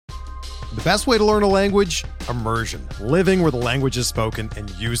The best way to learn a language? Immersion. Living where the language is spoken and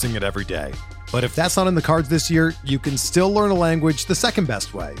using it every day. But if that's not in the cards this year, you can still learn a language the second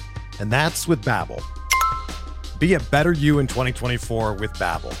best way, and that's with Babbel. Be a better you in 2024 with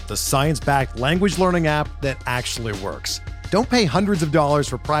Babbel, the science-backed language learning app that actually works. Don't pay hundreds of dollars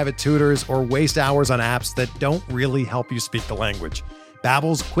for private tutors or waste hours on apps that don't really help you speak the language.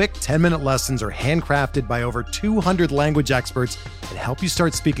 Babbel's quick 10-minute lessons are handcrafted by over 200 language experts and help you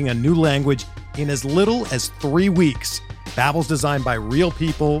start speaking a new language in as little as 3 weeks. Babbel's designed by real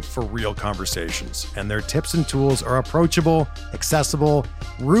people for real conversations, and their tips and tools are approachable, accessible,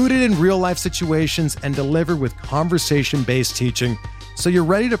 rooted in real-life situations, and delivered with conversation-based teaching, so you're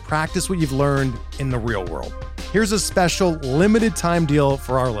ready to practice what you've learned in the real world. Here's a special limited-time deal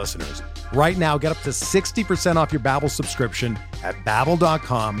for our listeners. Right now, get up to 60% off your Babbel subscription at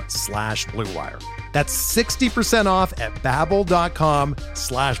babbel.com/Blue Wire. That's 60% off at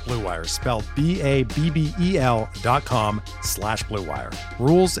babbel.com/Blue Wire, spelled BABBEL.com/Blue Wire.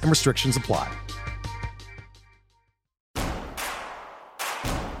 Rules and restrictions apply.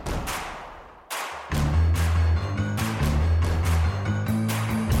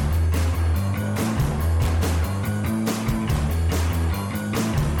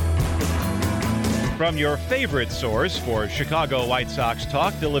 From your favorite source for Chicago White Sox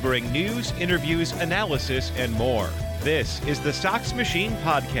talk, delivering news, interviews, analysis, and more. This is the Sox Machine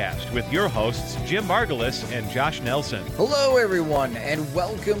Podcast with your hosts, Jim Margalus and Josh Nelson. Hello, everyone, and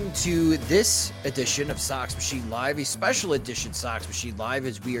welcome to this edition of Sox Machine Live, a special edition Sox Machine Live,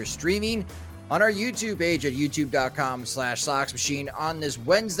 as we are streaming on our YouTube page at youtube.com/Sox Machine on this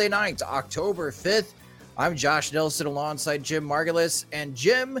Wednesday night, October 5th. I'm Josh Nelson alongside Jim Margalus, and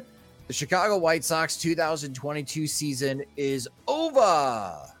Jim, the Chicago White Sox 2022 season is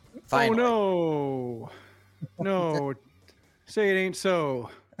over. Finally. Oh, no. Say it ain't so.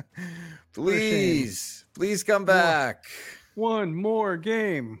 Please come back. One more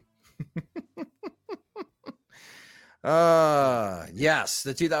game. Yes,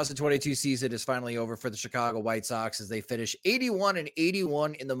 the 2022 season is finally over for the Chicago White Sox as they finish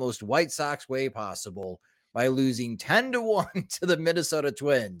 81-81 in the most White Sox way possible by losing 10-1 to the Minnesota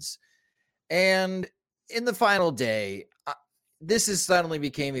Twins. And in the final day, this has suddenly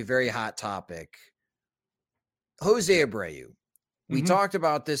became a very hot topic. Jose Abreu. We talked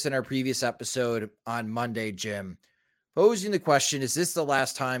about this in our previous episode on Monday, Jim, posing the question, is this the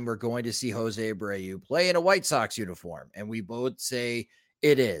last time we're going to see Jose Abreu play in a White Sox uniform? And we both say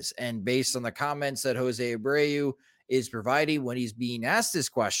it is. And based on the comments that Jose Abreu is providing when he's being asked this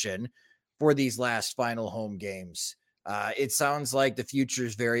question for these last final home games, it sounds like the future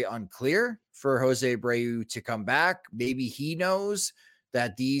is very unclear for Jose Abreu to come back. Maybe he knows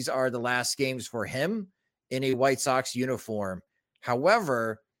that these are the last games for him in a White Sox uniform.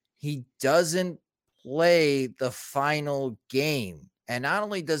 However, he doesn't play the final game. And not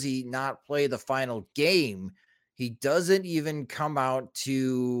only does he not play the final game, he doesn't even come out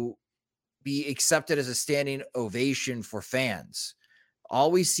to be accepted as a standing ovation for fans.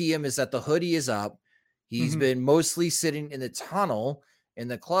 All we see him is that the hoodie is up. He's been mostly sitting in the tunnel in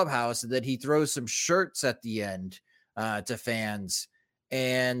the clubhouse, and then he throws some shirts at the end to fans,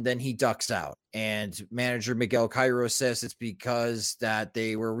 and then he ducks out. And manager Miguel Cairo says it's because that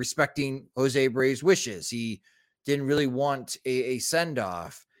they were respecting Jose Abreu's wishes. He didn't really want a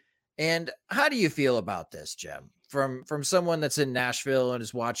send-off. And how do you feel about this, Jim? From someone that's in Nashville and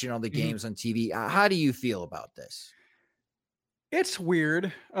is watching all the games on TV, how do you feel about this? It's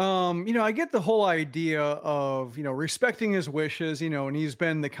weird. I get the whole idea of, respecting his wishes, and he's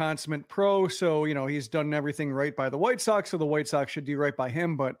been the consummate pro. So, he's done everything right by the White Sox. So the White Sox should do right by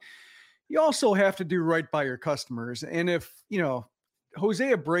him. But you also have to do right by your customers. And if,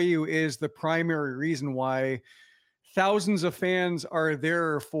 Jose Abreu is the primary reason why thousands of fans are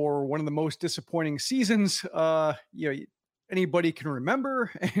there for one of the most disappointing seasons, anybody can remember,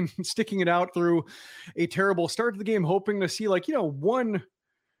 and sticking it out through a terrible start to the game, hoping to see one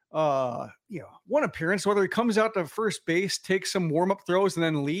appearance, whether he comes out to first base, takes some warm-up throws and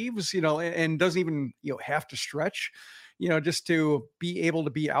then leaves, and doesn't even, have to stretch, just to be able to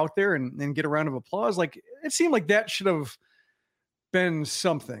be out there and get a round of applause. Like, it seemed like that should have been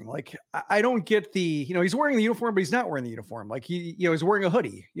something. Like, I don't get the, he's wearing the uniform, but he's not wearing the uniform. Like, he's wearing a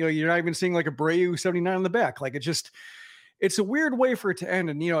hoodie, you're not even seeing like Abreu 79 on the back. Like, it's a weird way for it to end.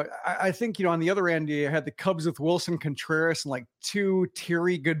 And, I think, on the other end, you had the Cubs with Wilson Contreras and like two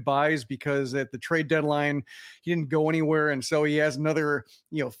teary goodbyes because at the trade deadline, he didn't go anywhere. And so he has another,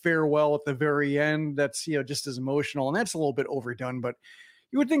 farewell at the very end. That's, just as emotional. And that's a little bit overdone, but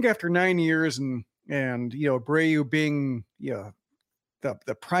you would think after 9 years and Abreu being,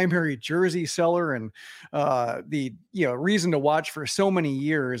 the primary jersey seller and the reason to watch for so many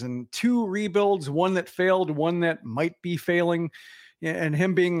years, and 2 rebuilds, one that failed, one that might be failing, and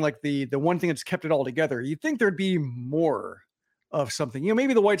him being like the one thing that's kept it all together. You'd think there'd be more of something.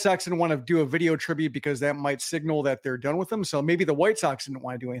 Maybe the White Sox didn't want to do a video tribute because that might signal that they're done with them. So maybe the White Sox didn't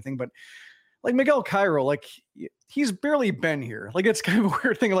want to do anything, but like Miguel Cairo, like he's barely been here. Like it's kind of a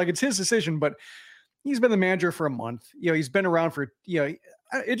weird thing. Like it's his decision, but he's been the manager for a month. He's been around for,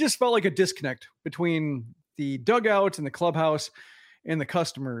 it just felt like a disconnect between the dugouts and the clubhouse and the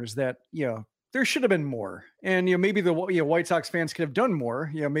customers that, there should have been more. And, maybe the White Sox fans could have done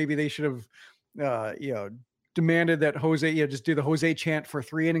more. Maybe they should have, demanded that Jose, just do the Jose chant for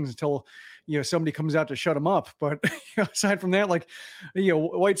 3 innings until, somebody comes out to shut him up. But aside from that, like,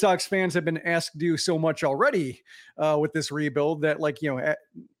 White Sox fans have been asked to do so much already with this rebuild that, like,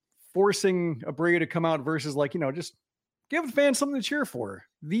 forcing Abreu to come out versus like, just give the fans something to cheer for.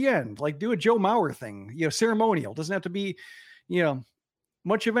 The end. Like do a Joe Mauer thing, ceremonial. Doesn't have to be,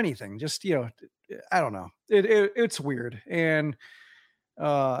 much of anything. Just, I don't know. It's weird. And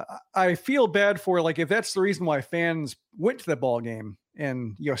I feel bad for like, if that's the reason why fans went to the ball game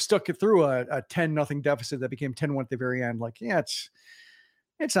and, stuck it through a 10-0 deficit that became 10-1 at the very end. Like, yeah,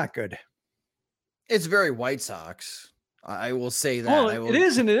 it's not good. It's very White Sox. I will say that. Well, it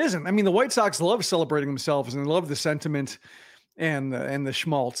is and it isn't. I mean, the White Sox love celebrating themselves and they love the sentiment and the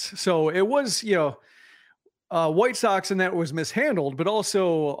schmaltz. So it was, White Sox and that was mishandled, but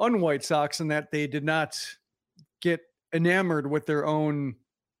also un-White Sox and that they did not get enamored with their own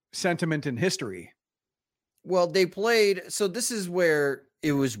sentiment and history. Well, they played. So this is where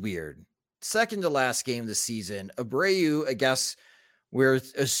it was weird. Second to last game of the season, Abreu, I guess, we're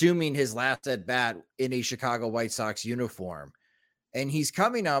assuming his last at bat in a Chicago White Sox uniform. And he's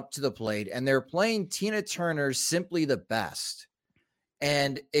coming up to the plate and they're playing Tina Turner's Simply the Best.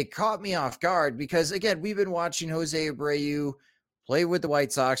 And it caught me off guard because, again, we've been watching Jose Abreu play with the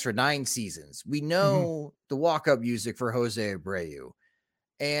White Sox for 9 seasons. We know the walk-up music for Jose Abreu.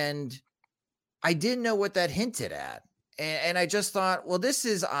 And I didn't know what that hinted at. And I just thought, well, this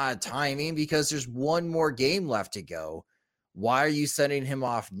is odd timing because there's one more game left to go. Why are you sending him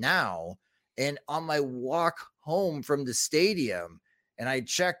off now? And on my walk home from the stadium, and I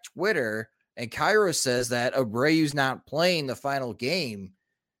checked Twitter, and Cairo says that Abreu's not playing the final game.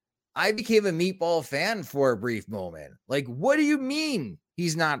 I became a Meatball fan for a brief moment. Like, what do you mean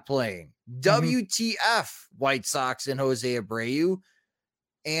he's not playing? WTF, White Sox and Jose Abreu.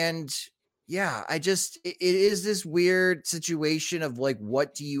 And yeah, it is this weird situation of like,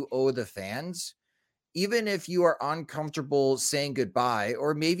 what do you owe the fans? Even if you are uncomfortable saying goodbye,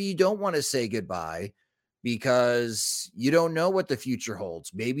 or maybe you don't want to say goodbye because you don't know what the future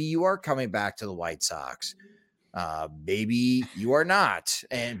holds. Maybe you are coming back to the White Sox. Maybe you are not.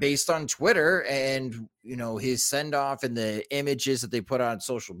 And based on Twitter and, his send off and the images that they put on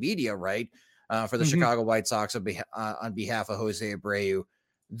social media, right, for the Chicago White Sox on behalf of Jose Abreu,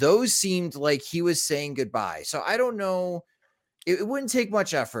 those seemed like he was saying goodbye. So I don't know. It wouldn't take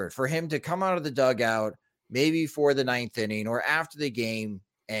much effort for him to come out of the dugout, maybe for the 9th inning or after the game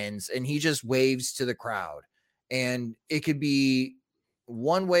ends, and he just waves to the crowd. And it could be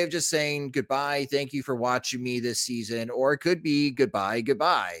one way of just saying goodbye, thank you for watching me this season, or it could be goodbye.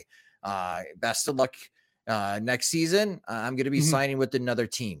 Best of luck next season. I'm going to be signing with another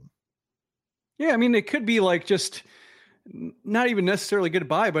team. Yeah, I mean, it could be like just not even necessarily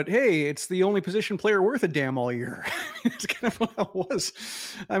goodbye, but hey, it's the only position player worth a damn all year. It's kind of what it was.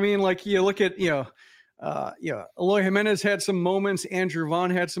 I mean, like you look at, Eloy Jimenez had some moments, Andrew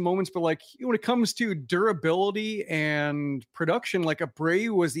Vaughn had some moments, but like when it comes to durability and production, like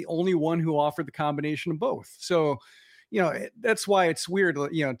Abreu was the only one who offered the combination of both. So, that's why it's weird,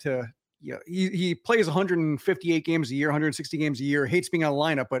 he plays 158 games a year, 160 games a year, hates being on a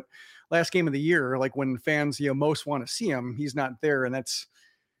lineup, but last game of the year, like when fans, most want to see him, he's not there. And that's,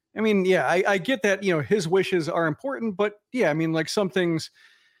 I get that, his wishes are important, but yeah, I mean, like some things,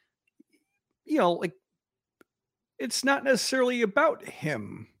 like it's not necessarily about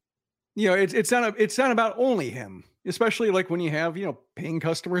him. It's not about only him, especially like when you have, paying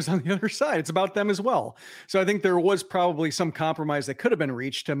customers on the other side, it's about them as well. So I think there was probably some compromise that could have been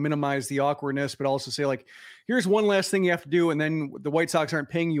reached to minimize the awkwardness, but also say like, here's one last thing you have to do. And then the White Sox aren't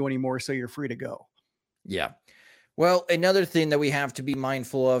paying you anymore. So you're free to go. Yeah. Well, another thing that we have to be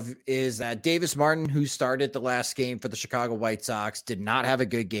mindful of is that Davis Martin, who started the last game for the Chicago White Sox, did not have a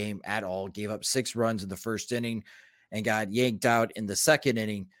good game at all, gave up 6 runs in the first inning and got yanked out in the second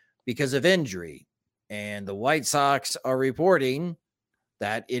inning because of injury. And the White Sox are reporting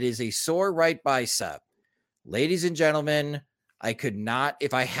that it is a sore right bicep. Ladies and gentlemen, I could not,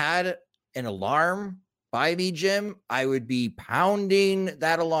 if I had an alarm by me, Jim, I would be pounding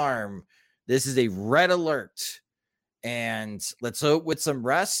that alarm. This is a red alert. And let's hope with some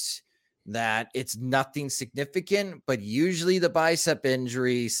rest that it's nothing significant, but usually the bicep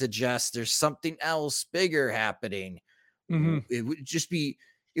injury suggests there's something else bigger happening. It would just be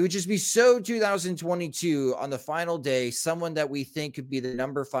so 2022 on the final day, someone that we think could be the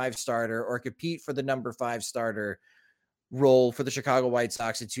number 5 starter or compete for the number 5 starter role for the Chicago White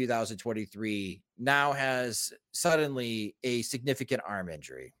Sox in 2023 now has suddenly a significant arm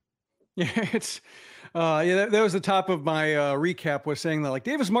injury. Yeah, it's that was the top of my recap, was saying that like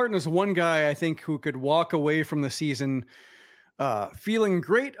Davis Martin is one guy I think who could walk away from the season feeling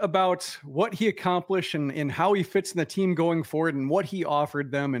great about what he accomplished and how he fits in the team going forward and what he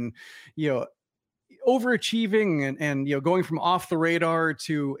offered them, and overachieving and going from off the radar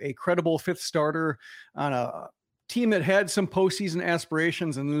to a credible 5th starter on a team that had some postseason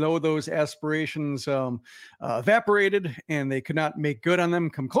aspirations, and though those aspirations evaporated and they could not make good on them,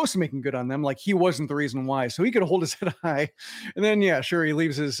 come close to making good on them, like he wasn't the reason why. So he could hold his head high. And then, yeah, sure, he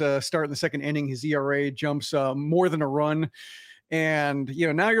leaves his start in the 2nd inning. His ERA jumps more than a run. And,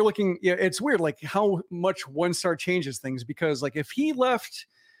 now you're looking, it's weird, like how much one star changes things, because like if he left,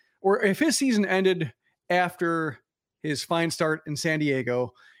 or if his season ended after his fine start in San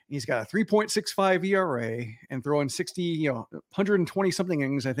Diego, he's got a 3.65 ERA and throwing 120 something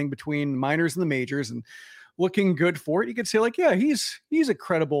innings, I think, between minors and the majors, and looking good for it. You could say like, yeah, he's a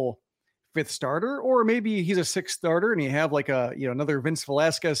credible 5th starter, or maybe he's a 6th starter and you have like a, another Vince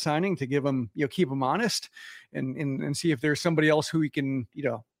Velasquez signing to give him, keep him honest and see if there's somebody else who he can,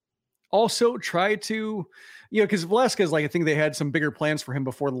 also try to, because Velasquez, like I think they had some bigger plans for him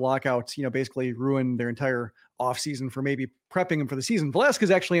before the lockouts, basically ruined their entire offseason for maybe prepping him for the season.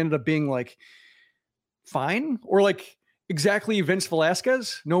 Velasquez actually ended up being like fine, or like exactly Vince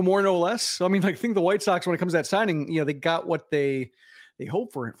Velasquez, no more, no less. So, I mean, like, I think the White Sox, when it comes to that signing, they got what they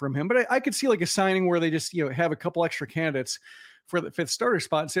hope for from him. But I could see like a signing where they just, have a couple extra candidates for the 5th starter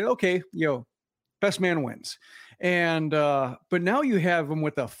spot and say, okay, best man wins. And, but now you have him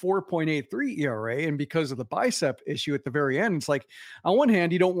with a 4.83 ERA. And because of the bicep issue at the very end, it's like, on one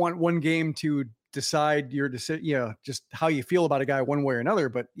hand, you don't want one game to decide your decision, just how you feel about a guy one way or another.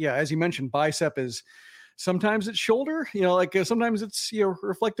 But yeah, as you mentioned, bicep is sometimes it's shoulder, like sometimes it's,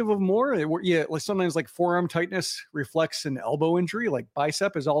 reflective of more. Like sometimes like forearm tightness reflects an elbow injury, like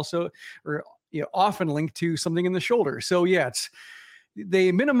bicep is also, or, often linked to something in the shoulder. So yeah,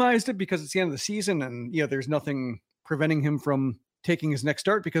 they minimized it because it's the end of the season, and there's nothing preventing him from taking his next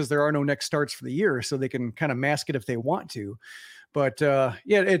start because there are no next starts for the year. So they can kind of mask it if they want to. But yeah,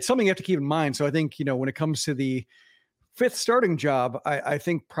 it's something you have to keep in mind. So I think, when it comes to the 5th starting job, I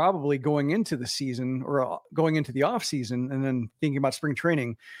think probably going into the season or going into the off season and then thinking about spring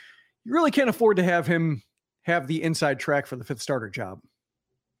training, you really can't afford to have him have the inside track for the 5th starter job.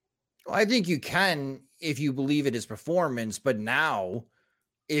 Well, I think you can if you believe in his performance, but now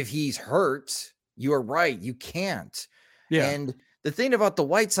if he's hurt, you're right, you can't. Yeah. And the thing about the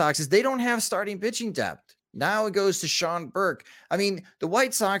White Sox is they don't have starting pitching depth. Now it goes to Sean Burke. I mean, the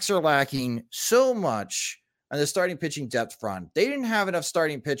White Sox are lacking so much on the starting pitching depth front. They didn't have enough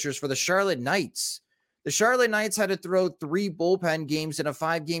starting pitchers for the Charlotte Knights. The Charlotte Knights had to throw 3 bullpen games in a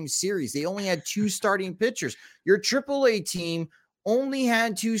 5-game series. They only had 2 starting pitchers. Your AAA team only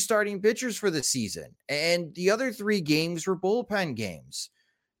had 2 starting pitchers for the season, and the other 3 games were bullpen games.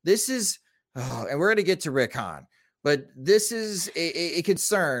 This is, and we're going to get to Rick Hahn, but this is a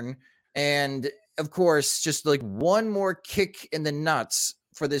concern. And of course, just like one more kick in the nuts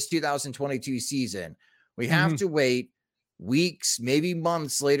for this 2022 season. We have to wait weeks, maybe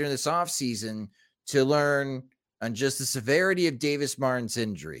months later in this offseason to learn on just the severity of Davis Martin's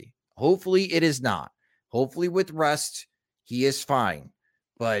injury. Hopefully it is not. Hopefully with rest, he is fine.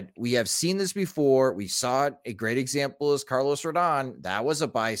 But we have seen this before. We saw it. A great example is Carlos Rodon. That was a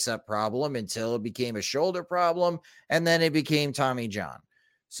bicep problem until it became a shoulder problem, and then it became Tommy John.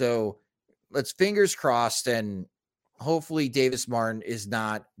 So let's fingers crossed, and hopefully Davis Martin is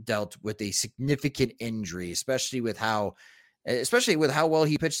not dealt with a significant injury, especially with how well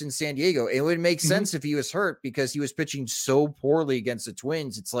he pitched in San Diego. It would make sense if he was hurt because he was pitching so poorly against the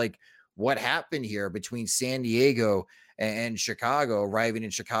Twins. It's like, what happened here between San Diego and Chicago, arriving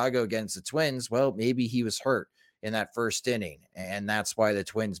in Chicago against the Twins? Well, maybe he was hurt in that first inning, and that's why the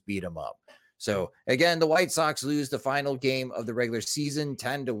Twins beat him up. So again, the White Sox lose the final game of the regular season,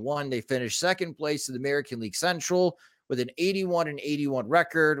 10-1. They finish second place in the American League Central with an 81-81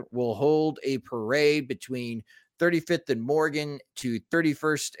 record. Will hold a parade between 35th and Morgan to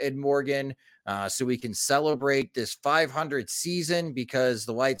 31st and Morgan so we can celebrate this 500th season, because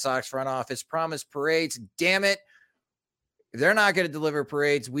the White Sox front office promised parades. Damn it. If they're not going to deliver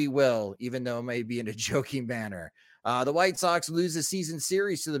parades, we will, even though it may be in a joking manner. The White Sox lose the season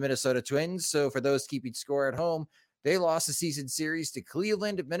series to the Minnesota Twins. So for those keeping score at home, they lost the season series to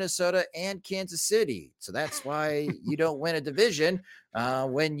Cleveland, Minnesota, and Kansas City. So that's why you don't win a division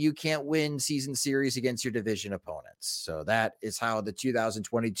when you can't win season series against your division opponents. So that is how the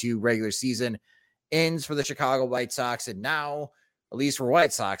 2022 regular season ends for the Chicago White Sox. And now, at least for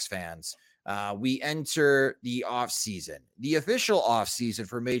White Sox fans, we enter the offseason. The official offseason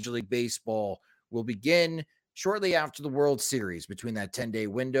for Major League Baseball will begin shortly after the World Series, between that 10-day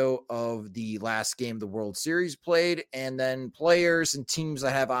window of the last game the World Series played, and then players and teams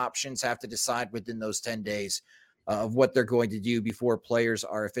that have options have to decide within those 10 days of what they're going to do before players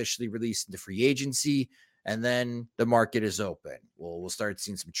are officially released into free agency, and then the market is open. We'll start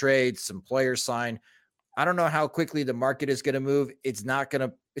seeing some trades, some players sign. I don't know how quickly the market is going to move. It's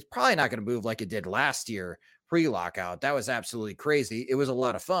probably not going to move like it did last year pre-lockout. That was absolutely crazy. It was a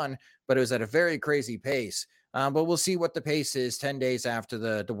lot of fun, but it was at a very crazy pace. But we'll see what the pace is 10 days after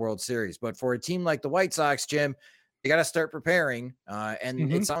the World Series. But for a team like the White Sox, Jim, you got to start preparing.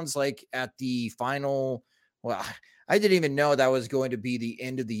 It sounds like at the final, well, I didn't even know that was going to be the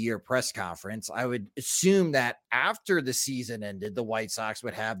end of the year press conference. I would assume that after the season ended, the White Sox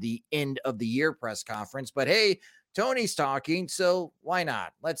would have the end of the year press conference. But hey, Tony's talking, so why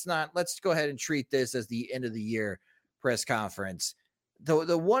not? Let's go ahead and treat this as the end of the year press conference.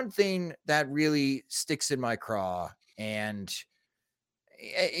 The one thing that really sticks in my craw, and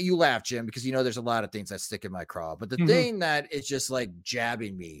you laugh, Jim, because you know there's a lot of things that stick in my craw, but the thing that is just like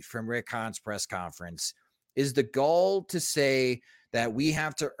jabbing me from Rick Hahn's press conference is the goal to say that we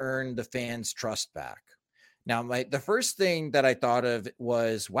have to earn the fans' trust back. Now, the first thing that I thought of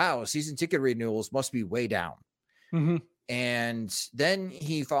was, wow, season ticket renewals must be way down. And then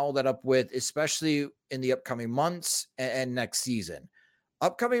he followed that up with, especially in the upcoming months and next season.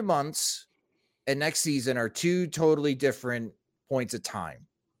 Upcoming months and next season are two totally different points of time.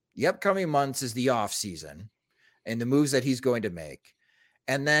 The upcoming months is the off season and the moves that he's going to make.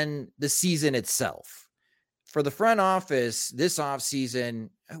 And then the season itself. For the front office, this off season,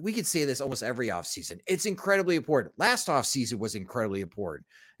 we could say this almost every off season. It's incredibly important. Last off season was incredibly important.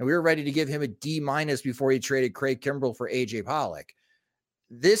 And we were ready to give him a D- before he traded Craig Kimbrell for AJ Pollock.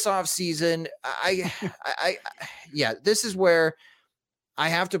 This off season, this is where I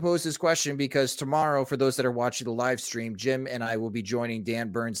have to pose this question, because tomorrow, for those that are watching the live stream, Jim and I will be joining Dan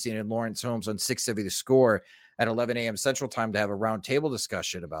Bernstein and Lawrence Holmes on 670 The Score at 11 a.m. Central Time to have a roundtable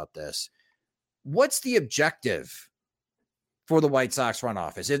discussion about this. What's the objective for the White Sox front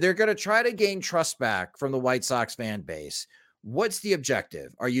office? If they're going to try to gain trust back from the White Sox fan base, what's the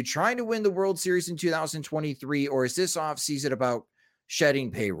objective? Are you trying to win the World Series in 2023, or is this offseason about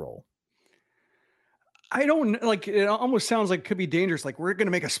shedding payroll? I don't like it. Almost sounds like it could be dangerous. Like, we're going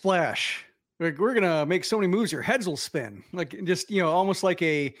to make a splash. Like, we're going to make so many moves, your heads will spin. Like, just, almost like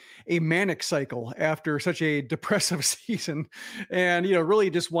a manic cycle after such a depressive season. And, really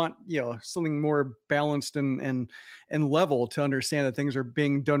just want, something more balanced and level to understand that things are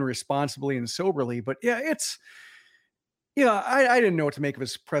being done responsibly and soberly. But yeah, it's, I didn't know what to make of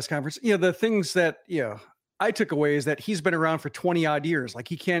his press conference. The things that, I took away is that he's been around for 20 odd years. Like,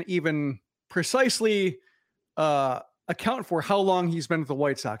 he can't even precisely account for how long he's been with the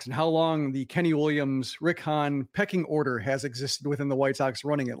White Sox and how long the Kenny Williams, Rick Hahn pecking order has existed within the White Sox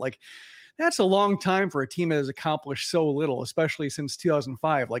running it. Like, that's a long time for a team that has accomplished so little, especially since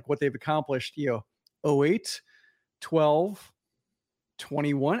 2005, like what they've accomplished, 08, 12,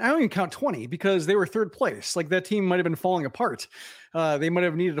 21. I don't even count 20 because they were third place. Like, that team might've been falling apart. They might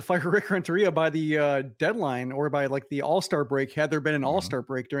have needed to fire Rick Renteria by the deadline or by like the All-Star break, had there been an All-Star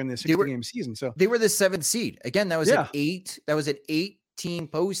break during the 60-game season. So they were the 7th seed. Again, that was an 8-team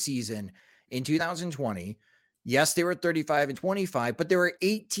postseason in 2020. Yes, they were 35-25, but they were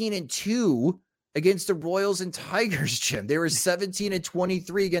 18-2 against the Royals and Tigers, Jim. They were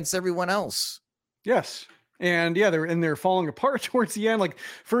 17-23 against everyone else. Yes. And yeah, they're falling apart towards the end. Like,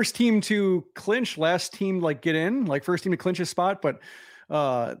 first team to clinch, last team like get in, like first team to clinch a spot, but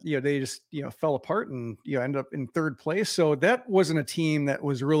they just fell apart and ended up in third place. So that wasn't a team that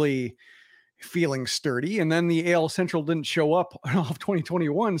was really feeling sturdy. And then the AL Central didn't show up of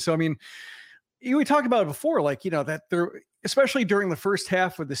 2021. So I mean, we talked about it before, like that they're, especially during the first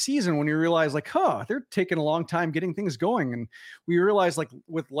half of the season, when you realize like, they're taking a long time getting things going. And we realized, like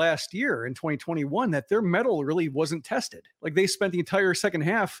with last year in 2021, that their mettle really wasn't tested. Like, they spent the entire second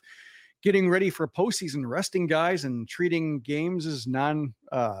half getting ready for postseason, resting guys and treating games as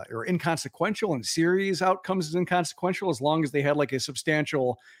or inconsequential, and series outcomes as inconsequential, as long as they had like a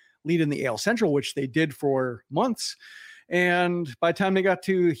substantial lead in the AL Central, which they did for months. And by the time they got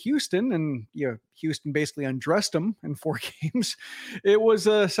to Houston, and Houston basically undressed them in 4 games, it was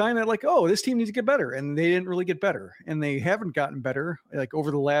a sign that like, oh, this team needs to get better. And they didn't really get better. And they haven't gotten better like over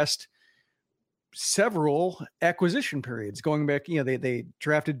the last several acquisition periods going back. They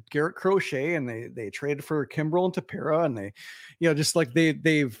drafted Garrett Crochet, and they traded for Kimbrel and Tepera, and they, just like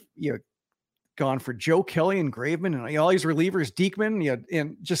they've gone for Joe Kelly and Graveman and all these relievers, Diekman,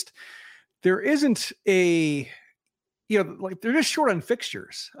 and just there isn't a, like they're just short on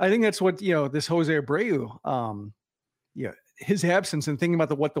fixtures. I think that's what, this Jose Abreu, his absence, and thinking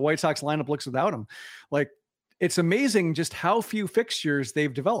about what the White Sox lineup looks without him. Like, it's amazing just how few fixtures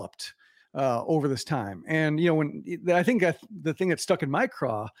they've developed over this time. And, I think the thing that stuck in my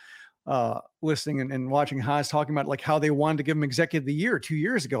craw, listening and watching Haas talking about like how they wanted to give him executive of the year 2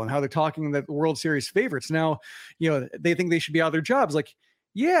 years ago, and how they're talking that the World Series favorites. Now, they think they should be out of their jobs. Like,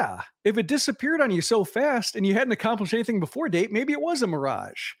 yeah, if it disappeared on you so fast and you hadn't accomplished anything before date, maybe it was a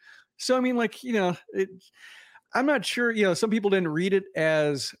mirage. So, I mean, like, I'm not sure, some people didn't read it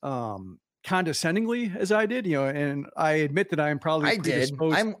as condescendingly as I did, and I admit that I am probably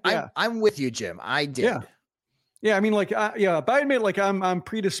predisposed. I'm with you, Jim. I did. Yeah. I mean, like, but I admit, like, I'm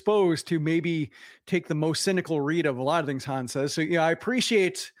predisposed to maybe take the most cynical read of a lot of things Han says. So, I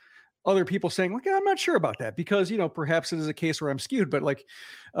appreciate other people saying like, I'm not sure about that, because, perhaps it is a case where I'm skewed, but like,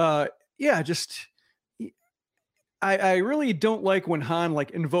 I really don't like when Han like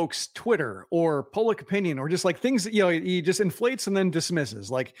invokes Twitter or public opinion, or just like things that, he just inflates and then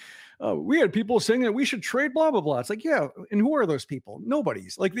dismisses. Like, we had people saying that we should trade blah, blah, blah. It's like, yeah. And who are those people?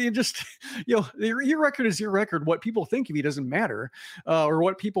 Nobody's. Like, they just, your record is your record. What people think of you doesn't matter, or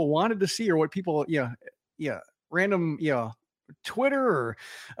what people wanted to see, or what people, random, Twitter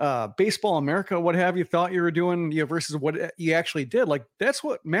or Baseball America, what have you, thought you were doing, versus what you actually did. Like, that's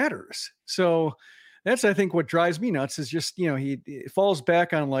what matters. So that's, I think, what drives me nuts is just, he falls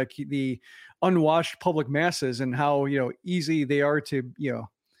back on like the unwashed public masses and how, easy they are to,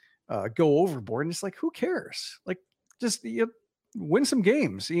 go overboard. And it's like, who cares? Like, just, win some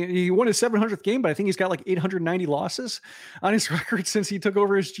games. He won his 700th game, but I think he's got like 890 losses on his record since he took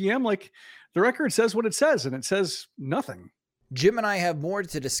over as GM. Like, the record says what it says, and it says nothing. Jim and I have more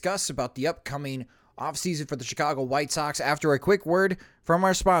to discuss about the upcoming offseason for the Chicago White Sox after a quick word from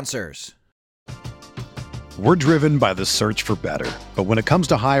our sponsors. We're driven by the search for better. But when it comes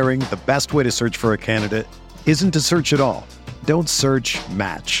to hiring, the best way to search for a candidate isn't to search at all. Don't search,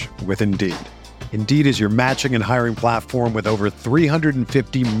 match with Indeed. Indeed is your matching and hiring platform with over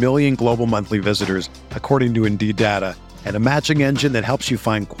 350 million global monthly visitors, according to Indeed data, and a matching engine that helps you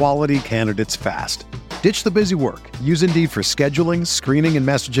find quality candidates fast. Ditch the busy work. Use Indeed for scheduling, screening, and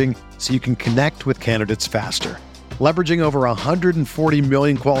messaging so you can connect with candidates faster. Leveraging over 140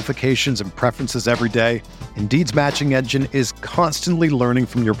 million qualifications and preferences every day, Indeed's matching engine is constantly learning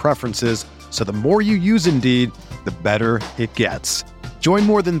from your preferences, so the more you use Indeed, the better it gets. Join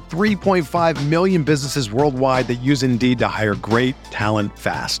more than 3.5 million businesses worldwide that use Indeed to hire great talent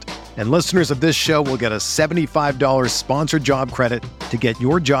fast. And listeners of this show will get a $75 sponsored job credit to get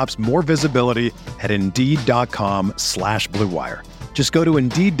your jobs more visibility at Indeed.com/Blue Wire. Just go to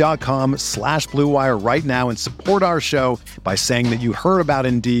Indeed.com/Blue Wire right now and support our show by saying that you heard about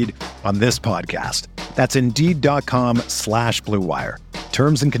Indeed on this podcast. That's Indeed.com/Blue Wire.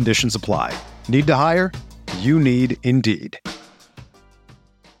 Terms and conditions apply. Need to hire? You need Indeed.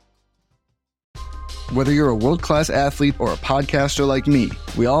 Whether you're a world-class athlete or a podcaster like me,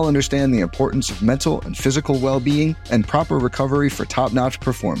 we all understand the importance of mental and physical well-being and proper recovery for top-notch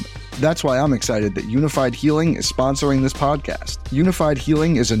performance. That's why I'm excited that Unified Healing is sponsoring this podcast. Unified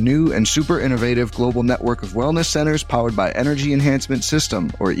Healing is a new and super innovative global network of wellness centers powered by Energy Enhancement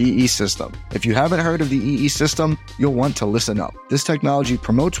System, or EE System. If you haven't heard of the EE System, you'll want to listen up. This technology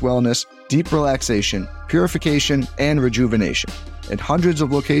promotes wellness, deep relaxation, purification, and rejuvenation. At hundreds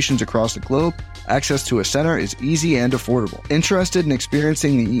of locations across the globe, access to a center is easy and affordable. Interested in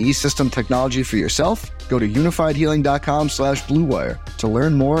experiencing the EE System technology for yourself? Go to unifiedhealing.com/Blue Wire to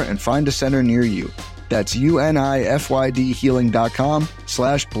learn more and find a center near you. That's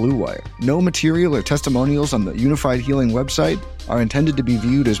UNIFYDhealing.com/Blue Wire. No material or testimonials on the Unified Healing website are intended to be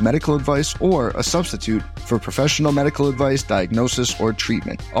viewed as medical advice or a substitute for professional medical advice, diagnosis, or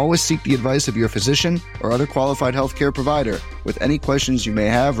treatment. Always seek the advice of your physician or other qualified healthcare provider with any questions you may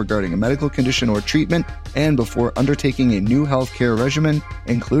have regarding a medical condition or treatment and before undertaking a new healthcare regimen,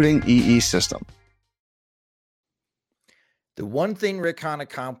 including EE System. The one thing Rick Hahn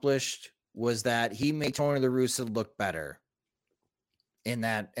accomplished was that he made Tony La Russa look better in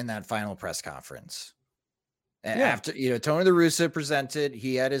that final press conference. Yeah. After, Tony La Russa presented,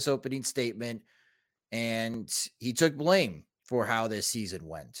 he had his opening statement and he took blame for how this season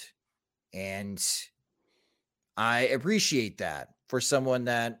went. And I appreciate that for someone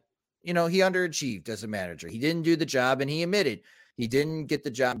that, he underachieved as a manager. He didn't do the job, and he admitted he didn't get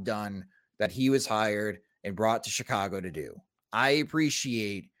the job done that he was hired and brought to Chicago to do. I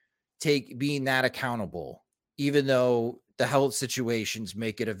appreciate being that accountable, even though the health situations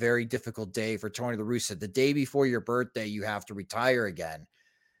make it a very difficult day for Tony La Russa. The day before your birthday, you have to retire again,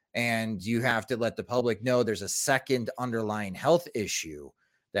 and you have to let the public know there's a second underlying health issue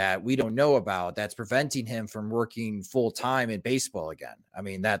that we don't know about that's preventing him from working full time in baseball again. I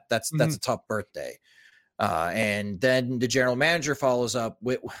mean, that's a tough birthday. And then the general manager follows up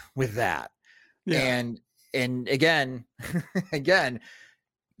with that. Yeah. And again, they're going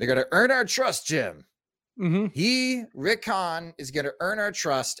to earn our trust, Jim. Mm-hmm. Rick Hahn is going to earn our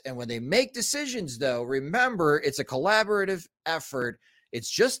trust. And when they make decisions, though, remember, it's a collaborative effort. It's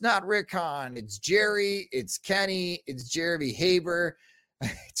just not Rick Hahn. It's Jerry, it's Kenny, it's Jeremy Haber,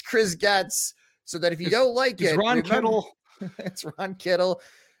 it's Chris Getz. So that if you don't like it, Ron Kittle. It's Ron Kittle,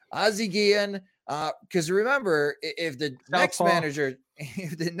 Ozzie Guillen. Because remember, if the next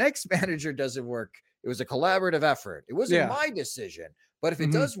manager doesn't work, it was a collaborative effort. It wasn't my decision. But if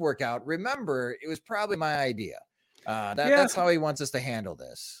it does work out, remember, it was probably my idea. That's how he wants us to handle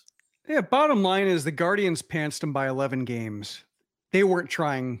this. Yeah, bottom line is the Guardians pantsed him by 11 games. They weren't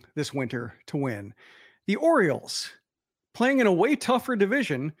trying this winter to win. The Orioles, playing in a way tougher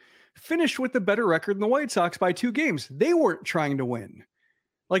division, finished with a better record than the White Sox by 2 games. They weren't trying to win.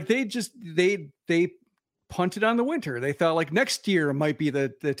 Like they punted on the winter. They thought like next year might be the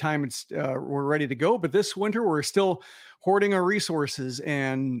time we're ready to go. But this winter we're still hoarding our resources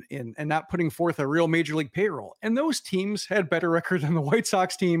and not putting forth a real major league payroll. And those teams had better record than the White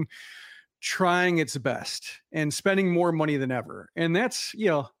Sox team, trying its best and spending more money than ever. And that's,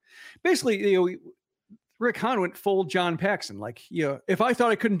 basically, Rick Hahn went full John Paxson. Like, if I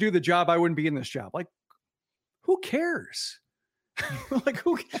thought I couldn't do the job, I wouldn't be in this job. Like, who cares? Like,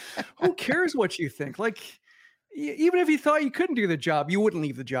 who cares what you think? Like, even if you thought you couldn't do the job, you wouldn't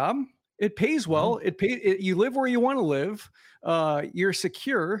leave the job. It pays well. You live where you want to live. You're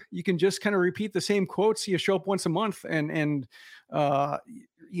secure. You can just kind of repeat the same quotes. You show up once a month and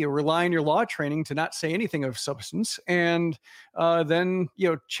you rely on your law training to not say anything of substance, and then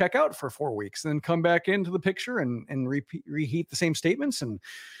check out for 4 weeks, then come back into the picture and reheat the same statements, and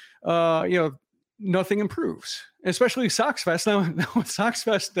nothing improves, especially Sox Fest. Now Sox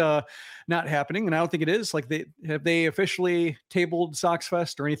Fest not happening, and I don't think it is. Like, they officially tabled Sox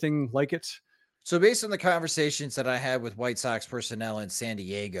Fest or anything like it? So based on the conversations that I had with White Sox personnel in San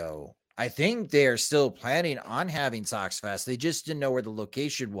Diego, I think they're still planning on having Sox Fest. They just didn't know where the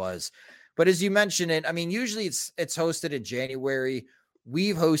location was. But as you mentioned it, I mean, usually it's hosted in January.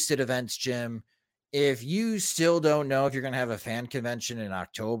 We've hosted events, Jim. If you still don't know if you're going to have a fan convention in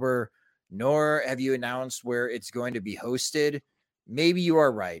October, nor have you announced where it's going to be hosted, maybe you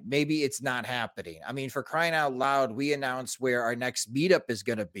are right. Maybe it's not happening. I mean, for crying out loud, we announced where our next meetup is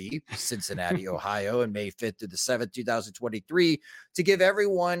going to be, Cincinnati, Ohio, on May 5th through the 7th, 2023, to give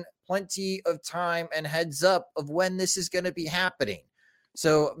everyone plenty of time and heads up of when this is going to be happening.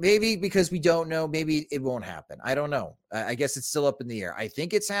 So maybe because we don't know, maybe it won't happen. I don't know. I guess it's still up in the air. I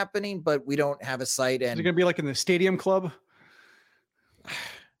think it's happening, but we don't have a site. And is it going to be like in the Stadium Club?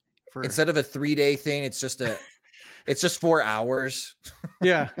 Instead of a 3-day thing, it's just 4 hours.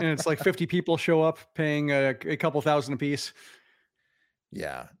 Yeah. And it's like 50 people show up paying a couple thousand a piece.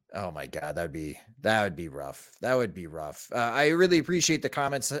 Yeah. Oh my God. That would be rough. That would be rough. I really appreciate the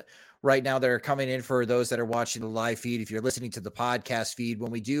comments right now that are coming in for those that are watching the live feed. If you're listening to the podcast feed,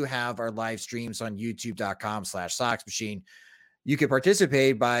 when we do have our live streams on youtube.com/Sox Machine, you can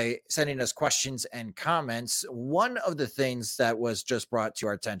participate by sending us questions and comments. One of the things that was just brought to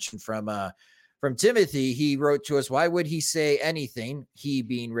our attention from Timothy, he wrote to us, why would he say anything, he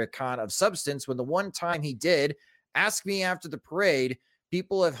being Rick Hahn, of substance, when the one time he did ask me after the parade,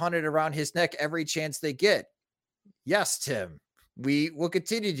 people have hunted around his neck every chance they get? Yes, Tim, we will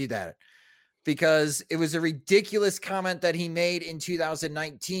continue to do that, because it was a ridiculous comment that he made in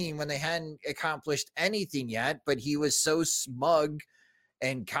 2019 when they hadn't accomplished anything yet, but he was so smug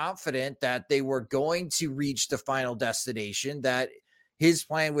and confident that they were going to reach the final destination, that his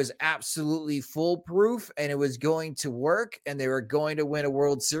plan was absolutely foolproof and it was going to work and they were going to win a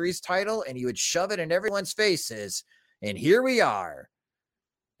World Series title, and he would shove it in everyone's faces. And here we are.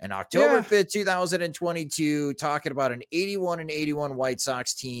 And October 5th, 2022, talking about an 81-81 White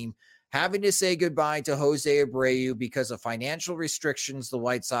Sox team having to say goodbye to Jose Abreu because of financial restrictions the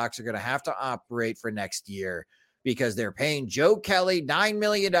White Sox are going to have to operate for next year, because they're paying Joe Kelly $9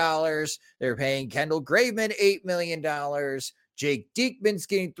 million. They're paying Kendall Graveman $8 million. Jake Diekman's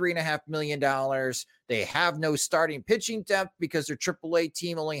getting $3.5 million. They have no starting pitching depth because their AAA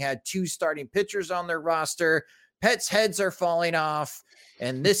team only had 2 starting pitchers on their roster. Pets' heads are falling off,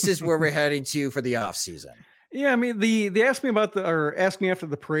 and this is where we're heading to for the offseason. Yeah, I mean, they asked me about asked me after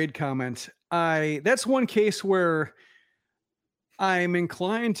the parade comment. That's one case where I'm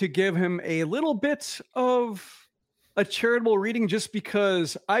inclined to give him a little bit of a charitable reading, just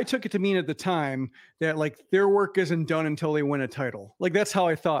because I took it to mean at the time that like their work isn't done until they win a title. Like that's how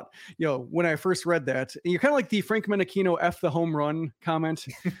I thought, when I first read that. And you're kind of like the Frank Menachino F the home run comment,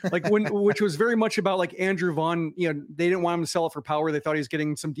 like which was very much about like Andrew Vaughn. They didn't want him to sell it for power. They thought he was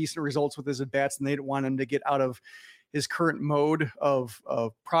getting some decent results with his at bats, and they didn't want him to get out of his current mode of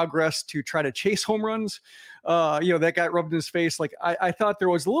progress to try to chase home runs. That got rubbed in his face. Like I thought there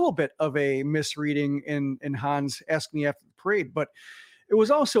was a little bit of a misreading in Hans asking me after the parade, but it was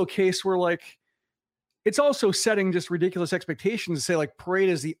also a case where like, it's also setting just ridiculous expectations to say like parade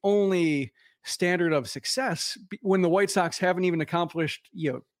is the only standard of success when the White Sox haven't even accomplished,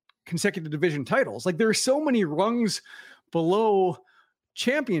 consecutive division titles. Like there are so many rungs below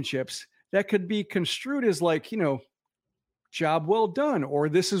championships that could be construed as like, job well done, or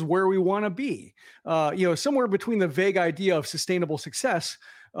this is where we want to be, somewhere between the vague idea of sustainable success,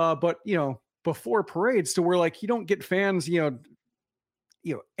 but before parades, to where like you don't get fans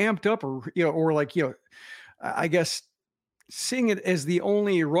amped up, or like I guess seeing it as the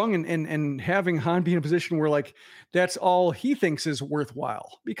only rung, and having Han be in a position where like that's all he thinks is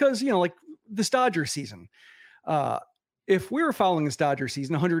worthwhile. Because like this Dodger season, if we were following this Dodger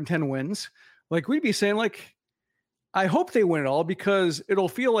season 110 wins, like we'd be saying like, I hope they win it all, because it'll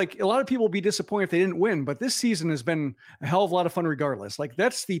feel like a lot of people will be disappointed if they didn't win. But this season has been a hell of a lot of fun regardless. Like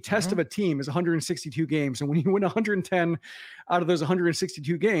that's the test of a team, is 162 games. And when you win 110 out of those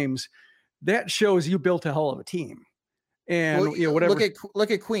 162 games, that shows you built a hell of a team. And whatever.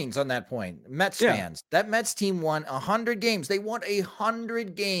 Look at Queens on that point. Mets fans, that Mets team won 100 games. They won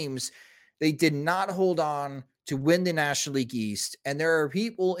 100 games. They did not hold on to win the National League East. And there are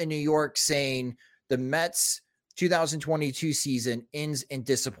people in New York saying the Mets 2022 season ends in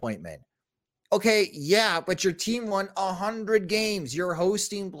disappointment. Okay, yeah, but your team won 100 games. You're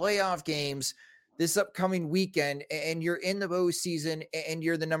hosting playoff games this upcoming weekend, and you're in the postseason, and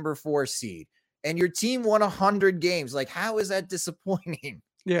you're the number 4 seed, and your team won 100 games. Like, how is that disappointing?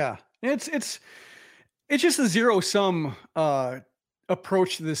 Yeah, it's just a zero-sum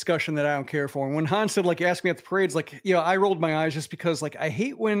approach to the discussion that I don't care for. And when Hans said, like, ask me at the parades, like, I rolled my eyes, just because, like, I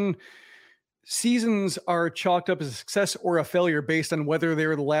hate when seasons are chalked up as a success or a failure based on whether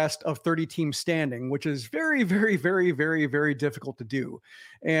they're the last of 30 teams standing, which is very, very, very, very, very difficult to do.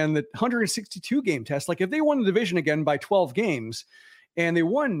 And the 162 game test, like if they won the division again by 12 games and they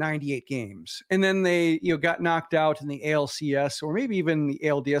won 98 games, and then they, got knocked out in the ALCS or maybe even the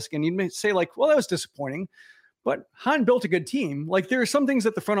ALDS again, you may say like, well, that was disappointing, but Han built a good team. Like there are some things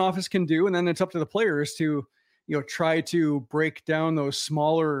that the front office can do, and then it's up to the players to, try to break down those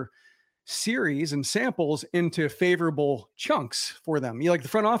smaller series and samples into favorable chunks for them. Like the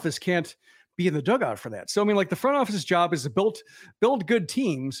front office can't be in the dugout for that. So I mean, like the front office's job is to build good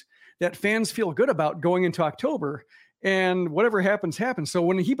teams that fans feel good about going into October, and whatever happens. So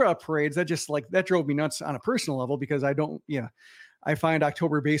when he brought up parades, that drove me nuts on a personal level, because I find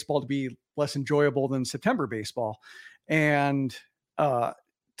October baseball to be less enjoyable than September baseball. And to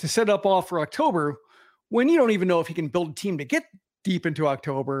set up all for October when you don't even know if he can build a team to get deep into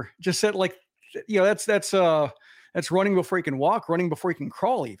October, just said like, that's running before he can walk, running before he can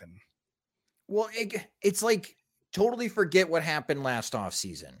crawl even. Well, it's like totally forget what happened last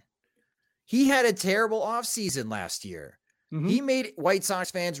offseason. He had a terrible offseason last year. Mm-hmm. He made White Sox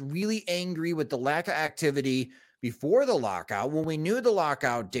fans really angry with the lack of activity before the lockout, when we knew the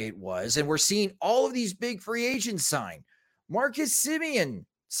lockout date was, and we're seeing all of these big free agents sign. Marcus Semien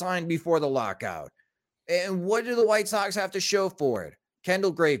signed before the lockout. And what do the White Sox have to show for it?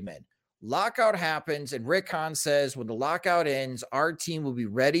 Kendall Graveman. Lockout happens, and Rick Hahn says when the lockout ends, our team will be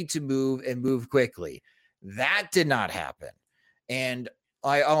ready to move and move quickly. That did not happen. And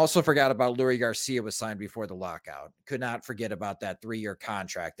I also forgot about Luis Garcia was signed before the lockout. Could not forget about that 3-year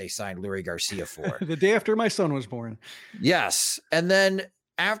contract they signed Luis Garcia for. The day after my son was born. Yes. And then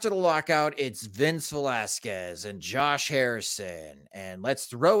after the lockout, it's Vince Velasquez and Josh Harrison, and let's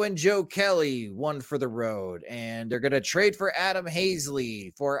throw in Joe Kelly, one for the road, and they're going to trade for Adam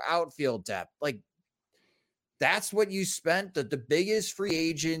Hazley for outfield depth. Like, that's what you spent the biggest free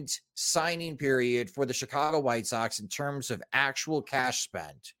agent signing period for the Chicago White Sox in terms of actual cash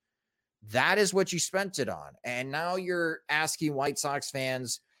spent. That is what you spent it on. And now you're asking White Sox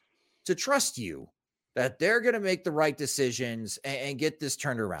fans to trust you that they're going to make the right decisions and get this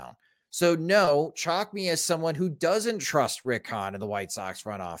turned around. So no, chalk me as someone who doesn't trust Rick Hahn and the White Sox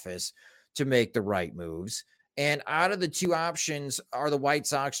front office to make the right moves. And out of the two options, are the White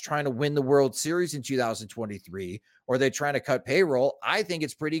Sox trying to win the World Series in 2023, or are they trying to cut payroll? I think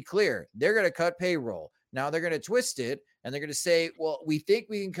it's pretty clear. They're going to cut payroll. Now they're going to twist it and they're going to say, well, we think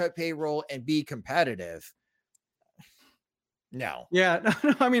we can cut payroll and be competitive. No. Yeah.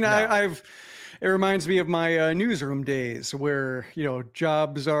 I mean, No. It reminds me of my newsroom days where,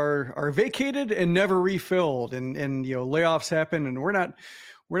 jobs are vacated and never refilled, and layoffs happen, and we're not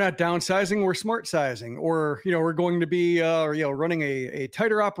downsizing, we're smart sizing, or, we're going to be, running a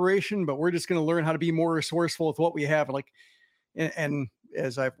tighter operation, but we're just going to learn how to be more resourceful with what we have. And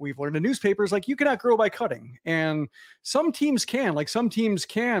as we've learned in newspapers, like, you cannot grow by cutting, and some teams can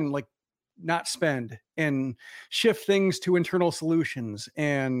not spend and shift things to internal solutions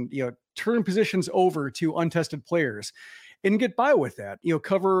and, turn positions over to untested players and get by with that,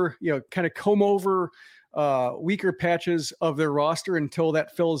 cover, kind of comb over weaker patches of their roster until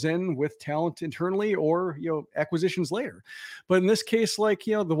that fills in with talent internally or, acquisitions later. But in this case,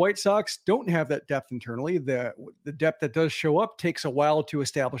 the White Sox don't have that depth internally. The depth that does show up takes a while to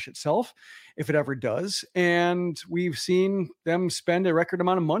establish itself, if it ever does. And we've seen them spend a record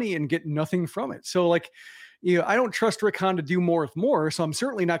amount of money and get nothing from it. So I don't trust Rick Hahn to do more with more. So I'm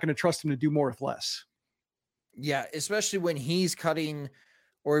certainly not going to trust him to do more with less. Yeah. Especially when he's cutting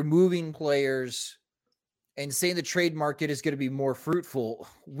or moving players and saying the trade market is going to be more fruitful.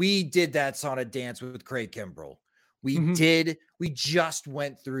 We did that Sonic dance with Craig Kimbrell. We just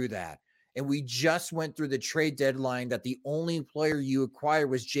went through that. And we just went through the trade deadline that the only player you acquire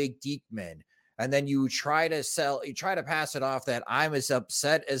was Jake Diekman. And then you try to pass it off that I'm as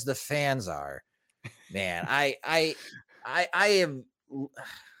upset as the fans are. Man, I am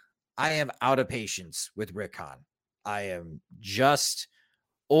out of patience with Rick Hahn. I am just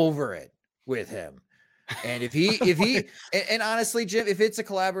over it with him. And if he, and honestly, Jim, if it's a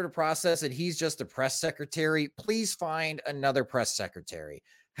collaborative process and he's just a press secretary, please find another press secretary.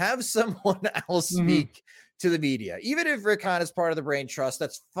 Have someone else speak to the media. Even if Rick Hahn is part of the Brain Trust,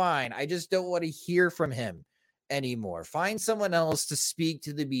 that's fine. I just don't want to hear from him anymore. Find someone else to speak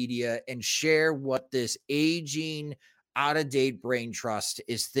to the media and share what this aging, out-of-date Brain Trust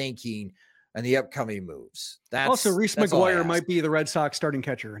is thinking and the upcoming moves. Also, Reese McGuire might be the Red Sox starting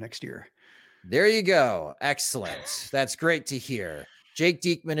catcher next year. There you go. Excellent. That's great to hear. Jake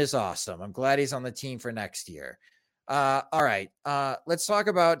Diekman is awesome. I'm glad he's on the team for next year. All right. Let's talk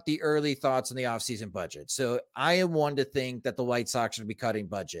about the early thoughts on the offseason budget. So I am one to think that the White Sox should be cutting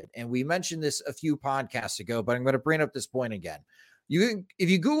budget. And we mentioned this a few podcasts ago, but I'm going to bring up this point again. If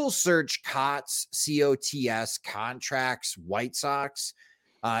you Google search COTS, COTS, contracts, White Sox,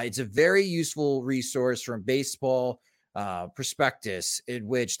 it's a very useful resource from Baseball Prospectus, in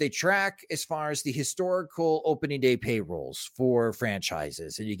which they track as far as the historical opening day payrolls for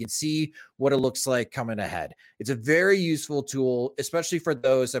franchises, and you can see what it looks like coming ahead. It's a very useful tool, especially for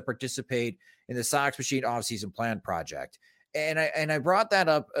those that participate in the Sox Machine offseason plan project. And I brought that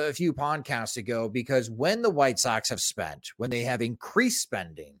up a few podcasts ago because when the White Sox have spent, when they have increased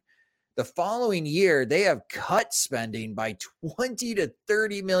spending, the following year they have cut spending by $20 to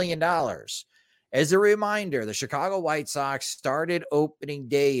 $30 million. As a reminder, the Chicago White Sox started opening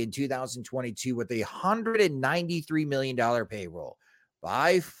day in 2022 with a $193 million payroll,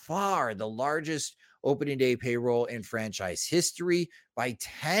 by far the largest opening day payroll in franchise history by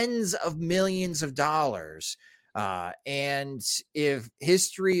tens of millions of dollars. And if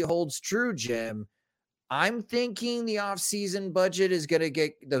history holds true, Jim, I'm thinking the offseason budget is going to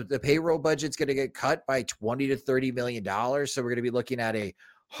get the payroll budget's going to get cut by $20 to $30 million. So we're going to be looking at a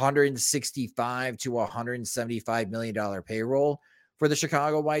 $165 to $175 million payroll for the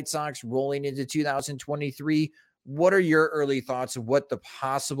Chicago White Sox rolling into 2023. What are your early thoughts of what the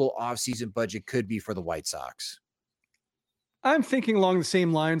possible offseason budget could be for the White Sox? I'm thinking along the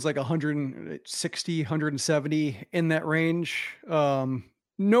same lines, like 160, 170 in that range.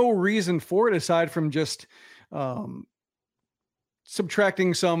 No reason for it aside from just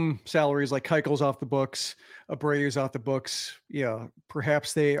subtracting some salaries like Keuchel's off the books, Abreu's off the books. Yeah,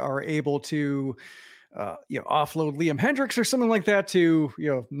 perhaps they are able to offload Liam Hendricks or something like that to,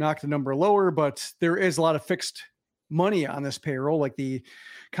 knock the number lower. But there is a lot of fixed money on this payroll. Like the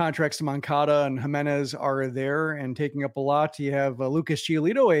contracts to Moncada and Jimenez are there and taking up a lot. You have Lucas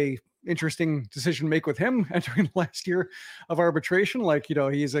Giolito, a interesting decision to make with him entering the last year of arbitration. Like,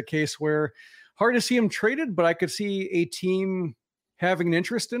 he's a case where hard to see him traded, but I could see a team having an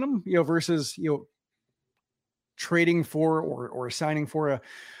interest in him, versus, trading for or signing for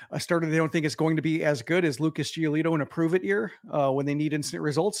a starter they don't think is going to be as good as Lucas Giolito in a prove it year when they need instant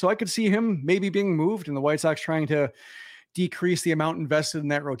results. So I could see him maybe being moved and the White Sox trying to decrease the amount invested in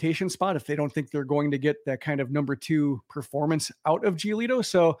that rotation spot if they don't think they're going to get that kind of number 2 performance out of Giolito.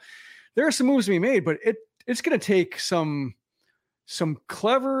 So there are some moves to be made, but it's going to take some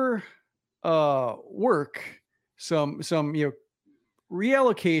clever work, some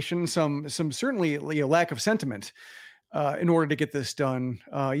reallocation, some certainly lack of sentiment in order to get this done.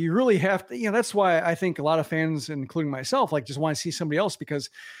 You really have to, that's why I think a lot of fans, including myself, just want to see somebody else, because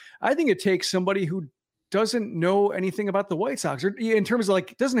I think it takes somebody who doesn't know anything about the White Sox, or in terms of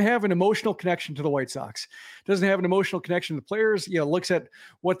doesn't have an emotional connection to the White Sox, doesn't have an emotional connection to the players, looks at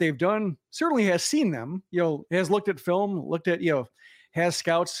what they've done, certainly has seen them, has looked at film, has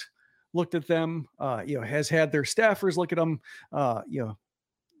scouts looked at them, has had their staffers look at them,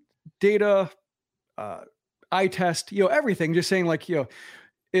 data, eye test, everything, just saying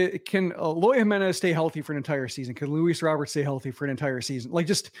can Eloy Jimenez stay healthy for an entire season? Can Luis Roberts stay healthy for an entire season?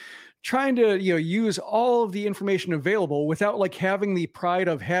 Just trying to, use all of the information available without having the pride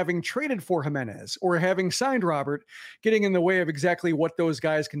of having traded for Jimenez or having signed Robert getting in the way of exactly what those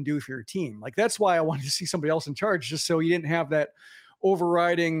guys can do for your team. That's why I wanted to see somebody else in charge, just so you didn't have that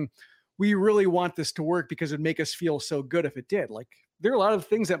overriding, we really want this to work because it'd make us feel so good if it did. There are a lot of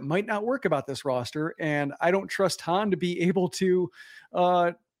things that might not work about this roster, and I don't trust Hahn to be able to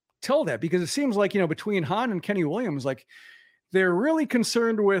tell that, because it seems like, between Hahn and Kenny Williams, they're really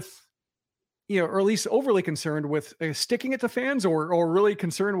concerned with, or at least overly concerned with sticking it to fans, or really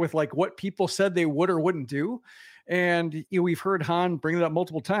concerned with what people said they would or wouldn't do. And we've heard Hahn bring it up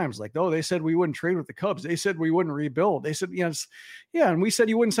multiple times, they said we wouldn't trade with the Cubs. They said we wouldn't rebuild. They said, yes, yeah. And we said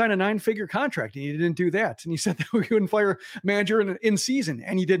you wouldn't sign a 9-figure contract, and you didn't do that. And you said that we wouldn't fire a manager in season,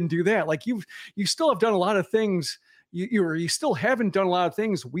 and you didn't do that. You still have done a lot of things. You still haven't done a lot of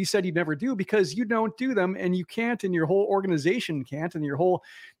things we said you'd never do, because you don't do them, and you can't, and your whole organization can't, and your whole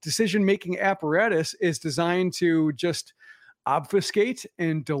decision-making apparatus is designed to just obfuscate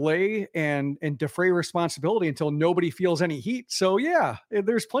and delay and defray responsibility until nobody feels any heat. So yeah,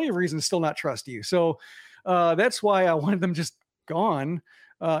 there's plenty of reasons to still not trust you. So that's why I wanted them just gone,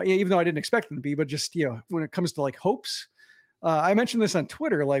 even though I didn't expect them to be, but just, when it comes to hopes, I mentioned this on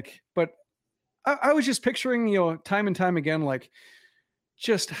Twitter, but I was just picturing, time and time again,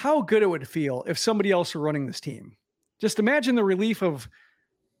 just how good it would feel if somebody else were running this team. Just imagine the relief of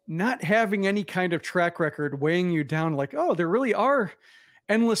not having any kind of track record weighing you down, oh, there really are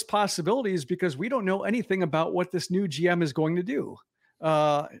endless possibilities because we don't know anything about what this new GM is going to do.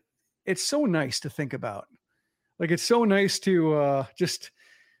 It's so nice to think about. It's so nice to just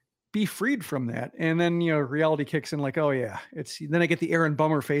be freed from that. And then, reality kicks in oh yeah, then I get the Aaron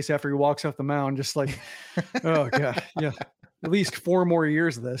Bummer face after he walks off the mound, just oh God, yeah, at least 4 more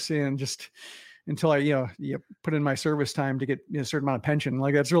years of this. And just until I, you put in my service time to get a certain amount of pension.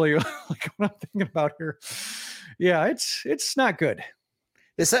 That's really what I'm thinking about here. Yeah, it's not good.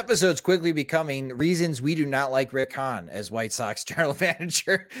 This episode's quickly becoming reasons we do not like Rick Hahn as White Sox general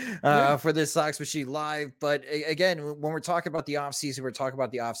manager for this Sox Machine Live. But again, when we're talking about the offseason, we're talking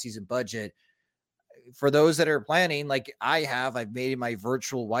about the offseason budget. For those that are planning, I've made my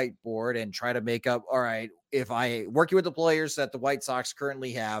virtual whiteboard and try to make up, all right, if I working with the players that the White Sox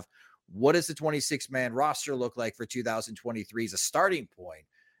currently have, what does the 26-man roster look like for 2023 as a starting point?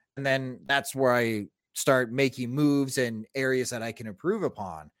 And then that's where I start making moves and areas that I can improve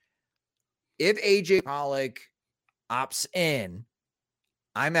upon. If AJ Pollock opts in,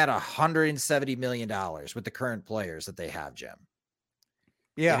 I'm at $170 million with the current players that they have, Jim.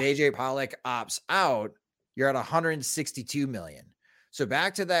 Yeah. If AJ Pollock opts out, you're at $162 million. So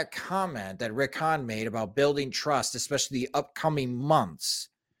back to that comment that Rick Hahn made about building trust, especially the upcoming months.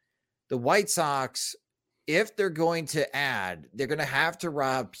 The White Sox, if they're going to add, they're going to have to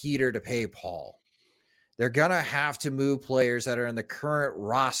rob Peter to pay Paul. They're going to have to move players that are in the current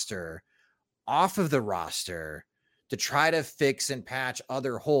roster off of the roster to try to fix and patch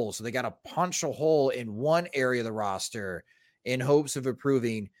other holes. So they got to punch a hole in one area of the roster in hopes of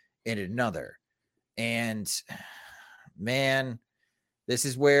improving in another. And man, this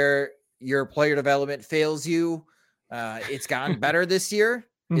is where your player development fails you. It's gotten better this year.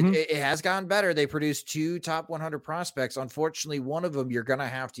 It has gotten better. They produced 2 top 100 prospects. Unfortunately, one of them you're going to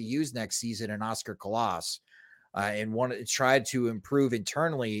have to use next season, in Oscar Colas. And one tried to improve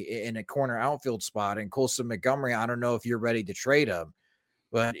internally in a corner outfield spot. And Colson Montgomery, I don't know if you're ready to trade him,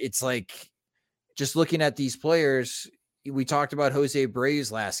 but it's like, just looking at these players, we talked about Jose Abreu's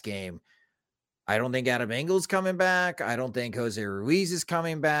last game. I don't think Adam Engel's coming back. I don't think Jose Ruiz is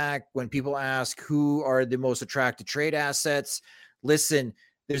coming back. When people ask who are the most attractive trade assets, listen,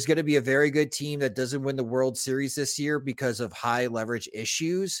 there's going to be a very good team that doesn't win the World Series this year because of high leverage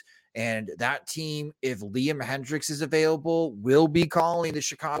issues. And that team, if Liam Hendriks is available, will be calling the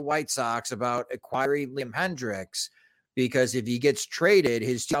Chicago White Sox about acquiring Liam Hendriks, because if he gets traded,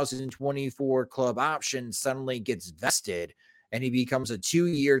 his 2024 club option suddenly gets vested and he becomes a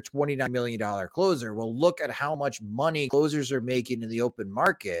 2-year, $29 million closer. Well, look at how much money closers are making in the open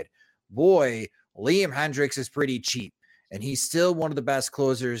market. Boy, Liam Hendriks is pretty cheap, and he's still one of the best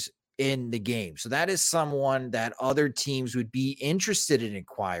closers in the game. So that is someone that other teams would be interested in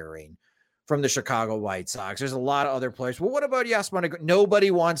acquiring from the Chicago White Sox. There's a lot of other players. Well, what about Yasmani?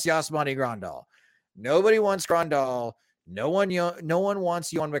 Nobody wants Yasmani Grandal. Nobody wants Grandal. No one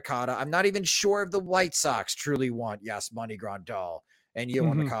wants Yoan Moncada. I'm not even sure if the White Sox truly want Yasmani Grandal and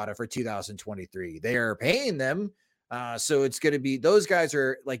Yoan Moncada for 2023. They are paying them. So it's going to be, those guys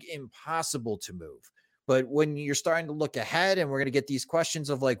are like impossible to move. But when you're starting to look ahead, and we're going to get these questions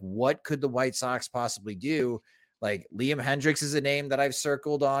of like, what could the White Sox possibly do? Like, Liam Hendriks is a name that I've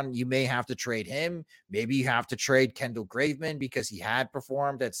circled on. You may have to trade him. Maybe you have to trade Kendall Graveman because he had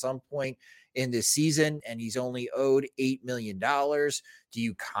performed at some point in this season and he's only owed $8 million. Do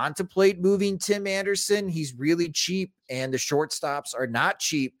you contemplate moving Tim Anderson? He's really cheap, and the shortstops are not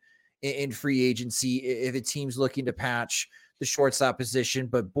cheap in free agency if a team's looking to patch the shortstop position.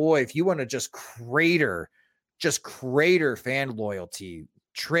 But boy, if you want to just crater fan loyalty,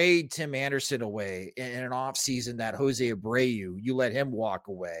 trade Tim Anderson away in an offseason that Jose Abreu, you let him walk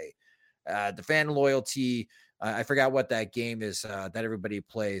away. The fan loyalty, I forgot what that game is that everybody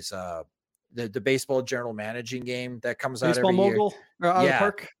plays. The baseball general managing game that comes out every mogul, year. Out of the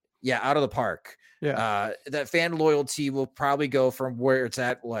park. Yeah, out of the park. Yeah. That fan loyalty will probably go from where it's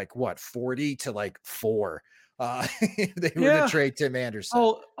at, like what, 40 to like 4. They were to trade Tim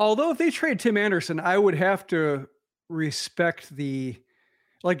Anderson. Although if they trade Tim Anderson, I would have to respect the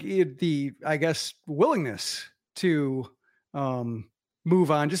I guess, willingness to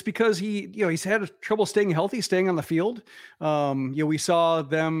move on, just because he's had trouble staying healthy, staying on the field. We saw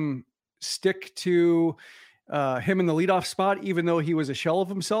them stick to him in the leadoff spot, even though he was a shell of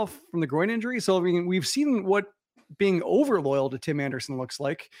himself from the groin injury. So I mean, we've seen what being over loyal to Tim Anderson looks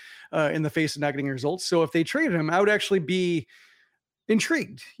like in the face of not getting results. So if they traded him, I would actually be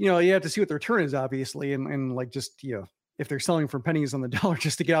intrigued. You have to see what the return is, obviously. And like, just, if they're selling for pennies on the dollar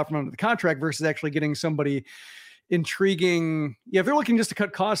just to get out from under the contract versus actually getting somebody intriguing. Yeah. If they're looking just to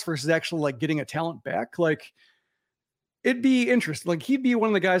cut costs versus actually like getting a talent back, like, it'd be interesting. Like, he'd be one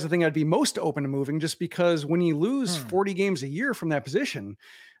of the guys I think I'd be most open to moving, just because when you lose 40 games a year from that position,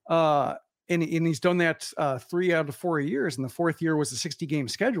 and he's done that 3 out of 4 years, and the 4th year was a 60-game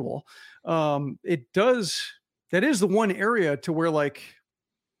schedule. That is the one area to where like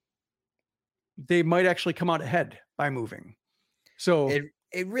they might actually come out ahead by moving. So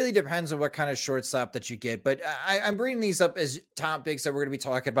it really depends on what kind of shortstop that you get. But I'm bringing these up as topics that we're going to be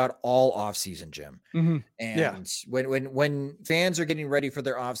talking about all offseason, Jim. And when fans are getting ready for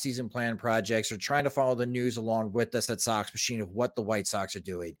their offseason plan projects or trying to follow the news along with us at Sox Machine of what the White Sox are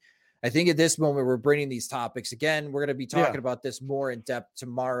doing, I think at this moment we're bringing these topics again. We're going to be talking about this more in depth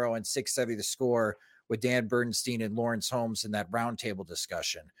tomorrow on 670 The Score with Dan Bernstein and Lawrence Holmes in that roundtable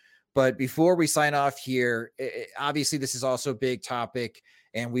discussion. But before we sign off here, obviously this is also a big topic,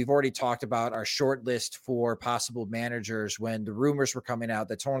 and we've already talked about our short list for possible managers when the rumors were coming out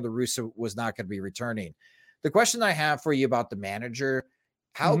that Tony La Russa was not going to be returning. The question I have for you about the manager,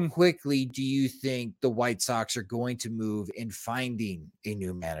 how quickly do you think the White Sox are going to move in finding a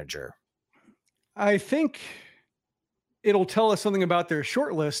new manager? I think it'll tell us something about their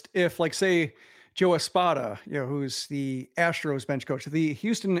short list if, like, say, Joe Espada, who's the Astros bench coach, the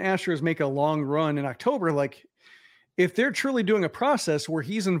Houston Astros make a long run in October. Like, if they're truly doing a process where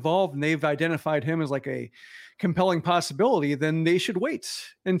he's involved and they've identified him as like a compelling possibility, then they should wait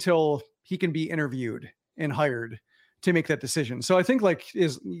until he can be interviewed and hired to make that decision. So I think, like,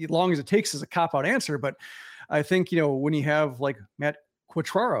 as long as it takes is a cop-out answer, but I think, when you have like Matt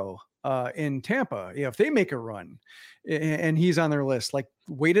Quatraro in Tampa, if they make a run and he's on their list, like,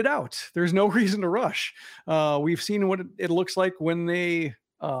 wait it out. There's no reason to rush. We've seen what it looks like when they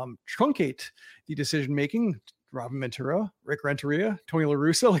truncate the decision-making Robin Ventura, Rick Renteria, Tony La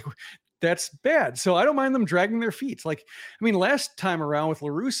Russa. Like, that's bad. So I don't mind them dragging their feet. Like, I mean, last time around with La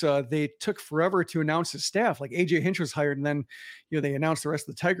Russa, they took forever to announce his staff. Like AJ Hinch was hired, and then, they announced the rest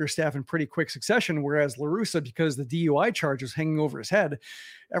of the Tiger staff in pretty quick succession. Whereas La Russa, because the DUI charge was hanging over his head,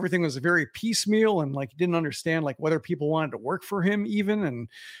 everything was very piecemeal, and like, didn't understand like whether people wanted to work for him even, and,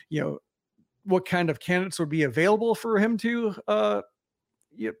 what kind of candidates would be available for him to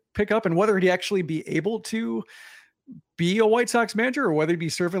pick up, and whether he'd actually be able to be a White Sox manager, or whether he'd be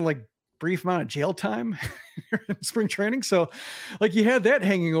serving like brief amount of jail time in spring training. So like, you had that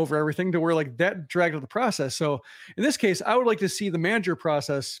hanging over everything to where like that dragged out the process. So in this case, I would like to see the manager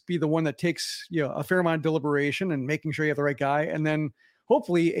process be the one that takes, a fair amount of deliberation and making sure you have the right guy. And then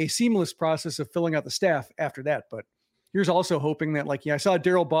hopefully a seamless process of filling out the staff after that. But here's also hoping that I saw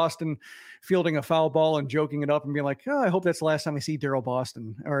Daryl Boston fielding a foul ball and joking it up and being like, I hope that's the last time I see Daryl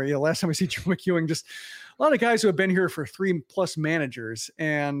Boston, or last time I see Joe McEwing. Just a lot of guys who have been here for 3+ managers,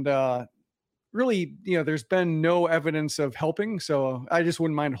 and really, there's been no evidence of helping. So I just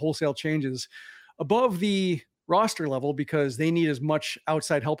wouldn't mind wholesale changes above the roster level, because they need as much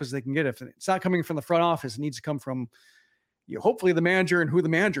outside help as they can get. If it's not coming from the front office, it needs to come from hopefully the manager and who the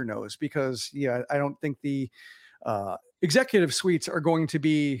manager knows, because I don't think the executive suites are going to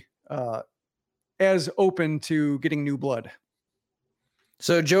be as open to getting new blood.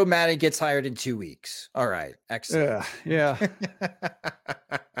 So Joe Maddon gets hired in 2 weeks. All right. Excellent. Yeah.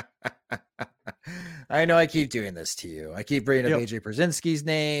 I know I keep doing this to you. I keep bringing up AJ Pierzynski's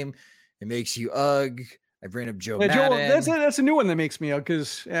name. It makes you ugh. I bring up Joe Maddon. That's a new one that makes me ugh,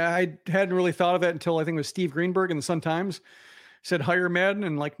 because I hadn't really thought of that until I think it was Steve Greenberg in the Sun-Times said hire Maddon,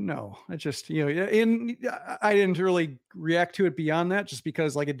 and like, no, it just, I didn't really react to it beyond that, just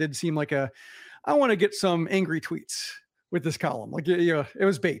because like it did seem like I want to get some angry tweets with this column. Like, it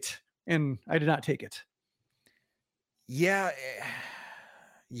was bait, and I did not take it. Yeah.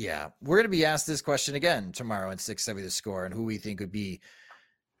 We're going to be asked this question again tomorrow in 670 The Score, and who we think would be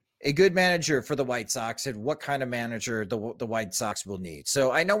a good manager for the White Sox, and what kind of manager the White Sox will need.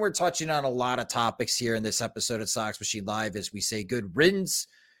 So I know we're touching on a lot of topics here in this episode of Sox Machine Live as we say good riddance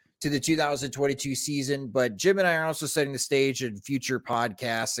to the 2022 season, but Jim and I are also setting the stage in future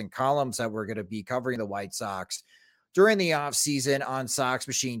podcasts and columns that we're going to be covering the White Sox during the offseason on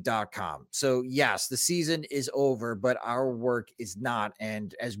SoxMachine.com. So yes, the season is over, but our work is not.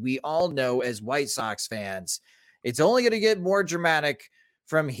 And as we all know, as White Sox fans, it's only going to get more dramatic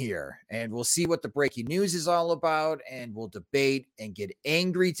from here, and we'll see what the breaking news is all about, and we'll debate and get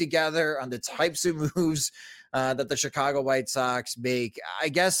angry together on the types of moves that the Chicago White Sox make. I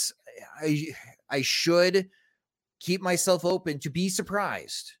guess I should keep myself open to be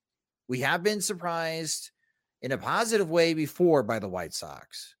surprised. We have been surprised in a positive way before by the White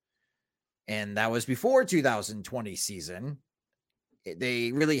Sox, and that was before 2020 season.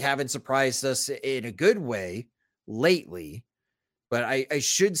 They really haven't surprised us in a good way lately. But I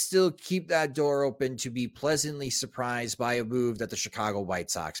should still keep that door open to be pleasantly surprised by a move that the Chicago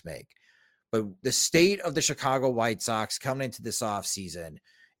White Sox make. But the state of the Chicago White Sox coming into this offseason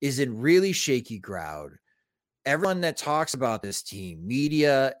is in really shaky ground. Everyone that talks about this team,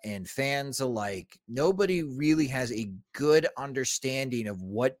 media and fans alike, nobody really has a good understanding of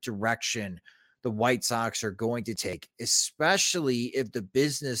what direction the White Sox are going to take, especially if the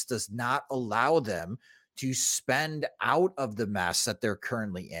business does not allow them to spend out of the mess that they're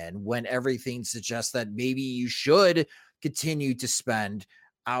currently in, when everything suggests that maybe you should continue to spend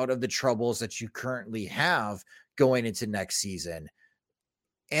out of the troubles that you currently have going into next season.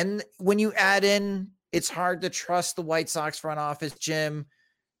 And when you add in, it's hard to trust the White Sox front office, Jim.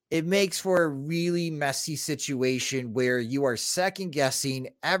 It makes for a really messy situation where you are second guessing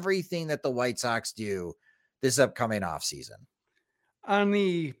everything that the White Sox do this upcoming offseason. On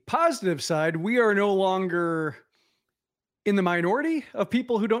the positive side, we are no longer in the minority of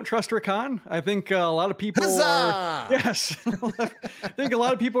people who don't trust Rick Hahn. I think a lot of people are, yes, I think a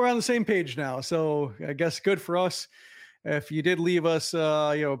lot of people are on the same page now. So I guess good for us. If you did leave us,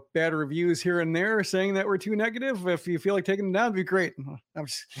 bad reviews here and there saying that we're too negative, if you feel like taking them down, it'd be great. I'm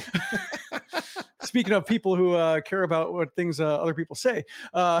just speaking of people who care about what things other people say.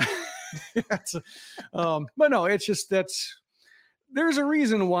 But no, it's just, there's a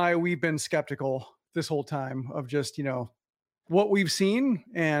reason why we've been skeptical this whole time of just, what we've seen.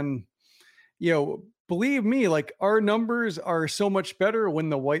 And, believe me, like, our numbers are so much better when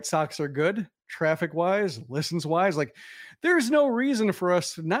the White Sox are good, traffic wise, listens wise. Like, there's no reason for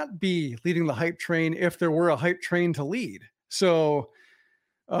us to not be leading the hype train if there were a hype train to lead. So,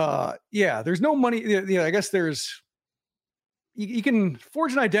 there's no money. I guess there's you can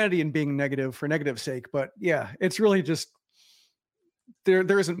forge an identity in being negative for negative's sake, but yeah, it's really just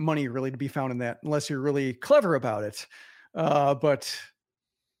there isn't money really to be found in that unless you're really clever about it. But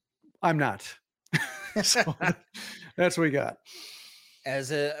I'm not. So that's what we got.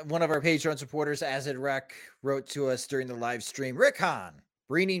 As one of our Patreon supporters, Azid Rec, wrote to us during the live stream, Rick Hahn,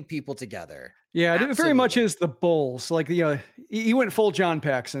 bringing people together. Yeah, it very much is the Bulls. Like he went full John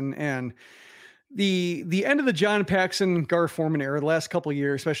Paxson, and the end of the John Paxson, Gar Forman era, the last couple of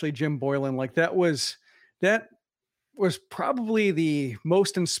years, especially Jim Boylan, like that was probably the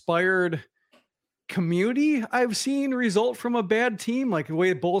most inspired community I've seen result from a bad team. Like the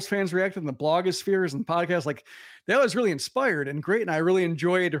way Bulls fans reacted in the blogospheres and podcasts, like that was really inspired and great. And I really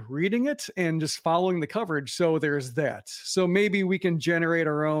enjoyed reading it and just following the coverage. So there's that. So maybe we can generate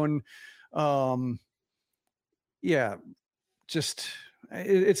our own,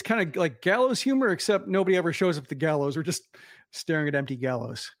 it's kind of like gallows humor, except nobody ever shows up at the gallows. We're just staring at empty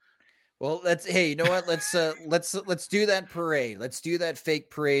gallows. Well, hey, you know what? Let's do that parade. Let's do that fake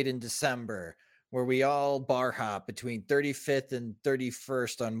parade in December where we all bar hop between 35th and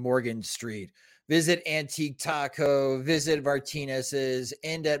 31st on Morgan Street. Visit Antique Taco, visit Martinez's,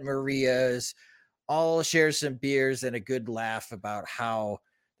 end at Maria's, all share some beers and a good laugh about how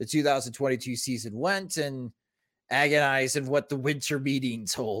the 2022 season went and agonize and what the winter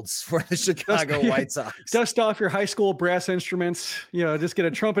meetings holds for the Chicago White Sox. Dust off your high school brass instruments, just get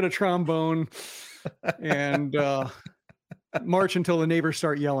a trumpet, a trombone, and march until the neighbors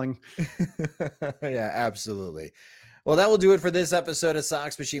start yelling. Yeah, absolutely. Well, that will do it for this episode of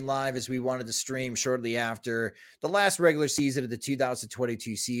Sox Machine Live, as we wanted to stream shortly after the last regular season of the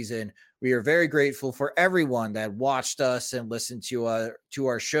 2022 season. We are very grateful for everyone that watched us and listened to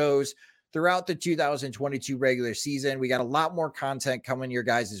our shows throughout the 2022 regular season. We got a lot more content coming your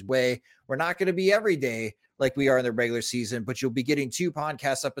guys' way. We're not going to be every day like we are in the regular season, but you'll be getting 2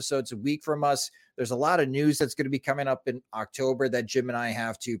 podcast episodes a week from us. There's a lot of news that's going to be coming up in October that Jim and I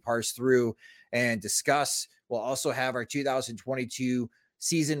have to parse through and discuss. We'll also have our 2022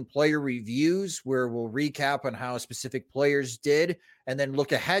 season player reviews, where we'll recap on how specific players did and then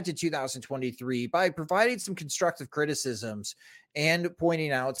look ahead to 2023 by providing some constructive criticisms and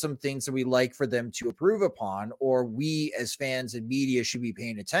pointing out some things that we like for them to improve upon, or we as fans and media should be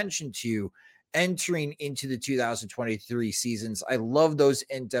paying attention to entering into the 2023 seasons. I love those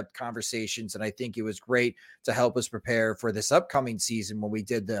in-depth conversations, and I think it was great to help us prepare for this upcoming season when we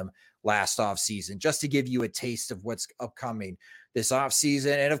did them last off season, just to give you a taste of what's upcoming this off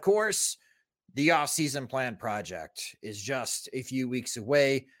season. And of course, the off-season plan project is just a few weeks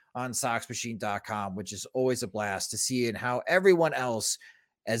away on SoxMachine.com, which is always a blast to see and how everyone else,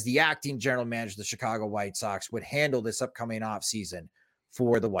 as the acting general manager of the Chicago White Sox, would handle this upcoming off season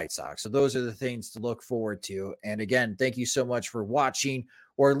for the White Sox. So those are the things to look forward to. And again, thank you so much for watching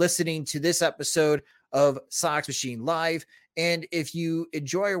or listening to this episode of Sox Machine Live. And if you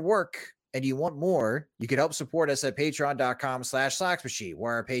enjoy our work and you want more, you can help support us at patreon.com/SoxMachine,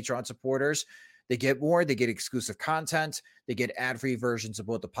 where our Patreon supporters, they get more, they get exclusive content, they get ad-free versions of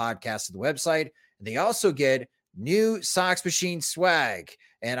both the podcast and the website, and they also get new Sox Machine swag.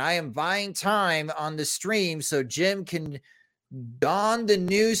 And I am buying time on the stream so Jim can don the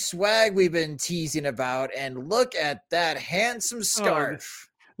new swag we've been teasing about, and look at that handsome scarf.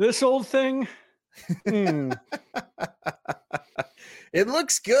 This old thing. It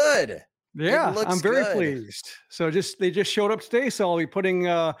looks good. Yeah, I'm very pleased. So they just showed up today, so I'll be putting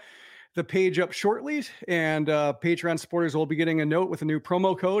the page up shortly, and Patreon supporters will be getting a note with a new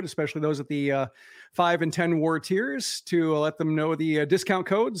promo code, especially those at the 5 and 10 war tiers, to let them know the discount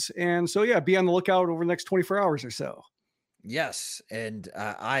codes. And so, yeah, be on the lookout over the next 24 hours or so. Yes, and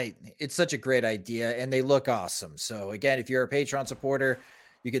it's such a great idea, and they look awesome. So again, if you're a Patreon supporter,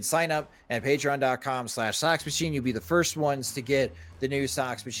 you can sign up at patreon.com/SoxMachine. You'll be the first ones to get the new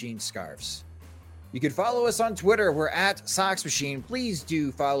Sox Machine scarves. You can follow us on Twitter. We're at Sox Machine. Please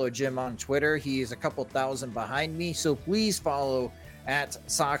do follow Jim on Twitter. He is a couple thousand behind me, so please follow at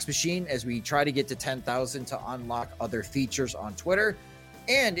Sox Machine as we try to get to 10,000 to unlock other features on Twitter.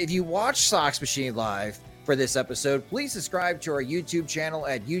 And if you watch Sox Machine Live for this episode, please subscribe to our YouTube channel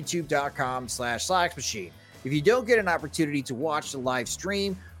at youtube.com/SoxMachine. If you don't get an opportunity to watch the live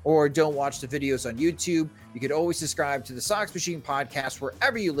stream or don't watch the videos on YouTube, you can always subscribe to the Sox Machine podcast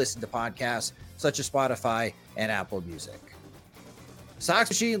wherever you listen to podcasts, such as Spotify and Apple Music. Sox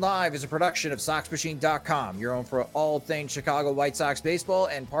Machine Live is a production of SoxMachine.com, your home for all things Chicago White Sox baseball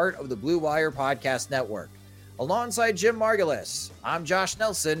and part of the Blue Wire Podcast Network. Alongside Jim Margulis, I'm Josh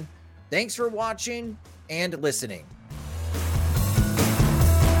Nelson. Thanks for watching and listening.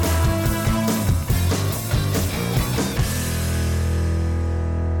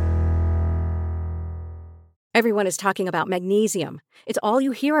 Everyone is talking about magnesium. It's all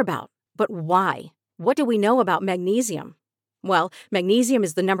you hear about. But why? What do we know about magnesium? Well, magnesium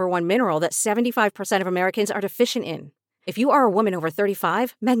is the number one mineral that 75% of Americans are deficient in. If you are a woman over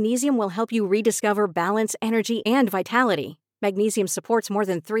 35, magnesium will help you rediscover balance, energy, and vitality. Magnesium supports more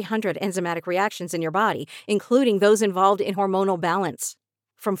than 300 enzymatic reactions in your body, including those involved in hormonal balance.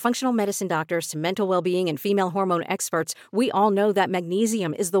 From functional medicine doctors to mental well-being and female hormone experts, we all know that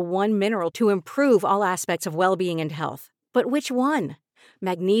magnesium is the one mineral to improve all aspects of well-being and health. But which one?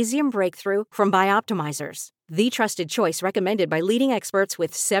 Magnesium Breakthrough from Bioptimizers, the trusted choice recommended by leading experts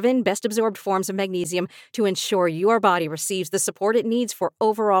with 7 best-absorbed forms of magnesium to ensure your body receives the support it needs for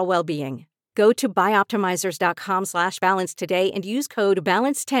overall well-being. Go to bioptimizers.com/balance today and use code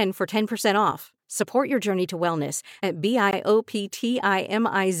BALANCE10 for 10% off. Support your journey to wellness at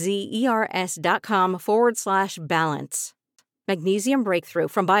bioptimizers.com/balance. Magnesium Breakthrough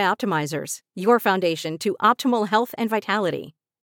from Bioptimizers, your foundation to optimal health and vitality.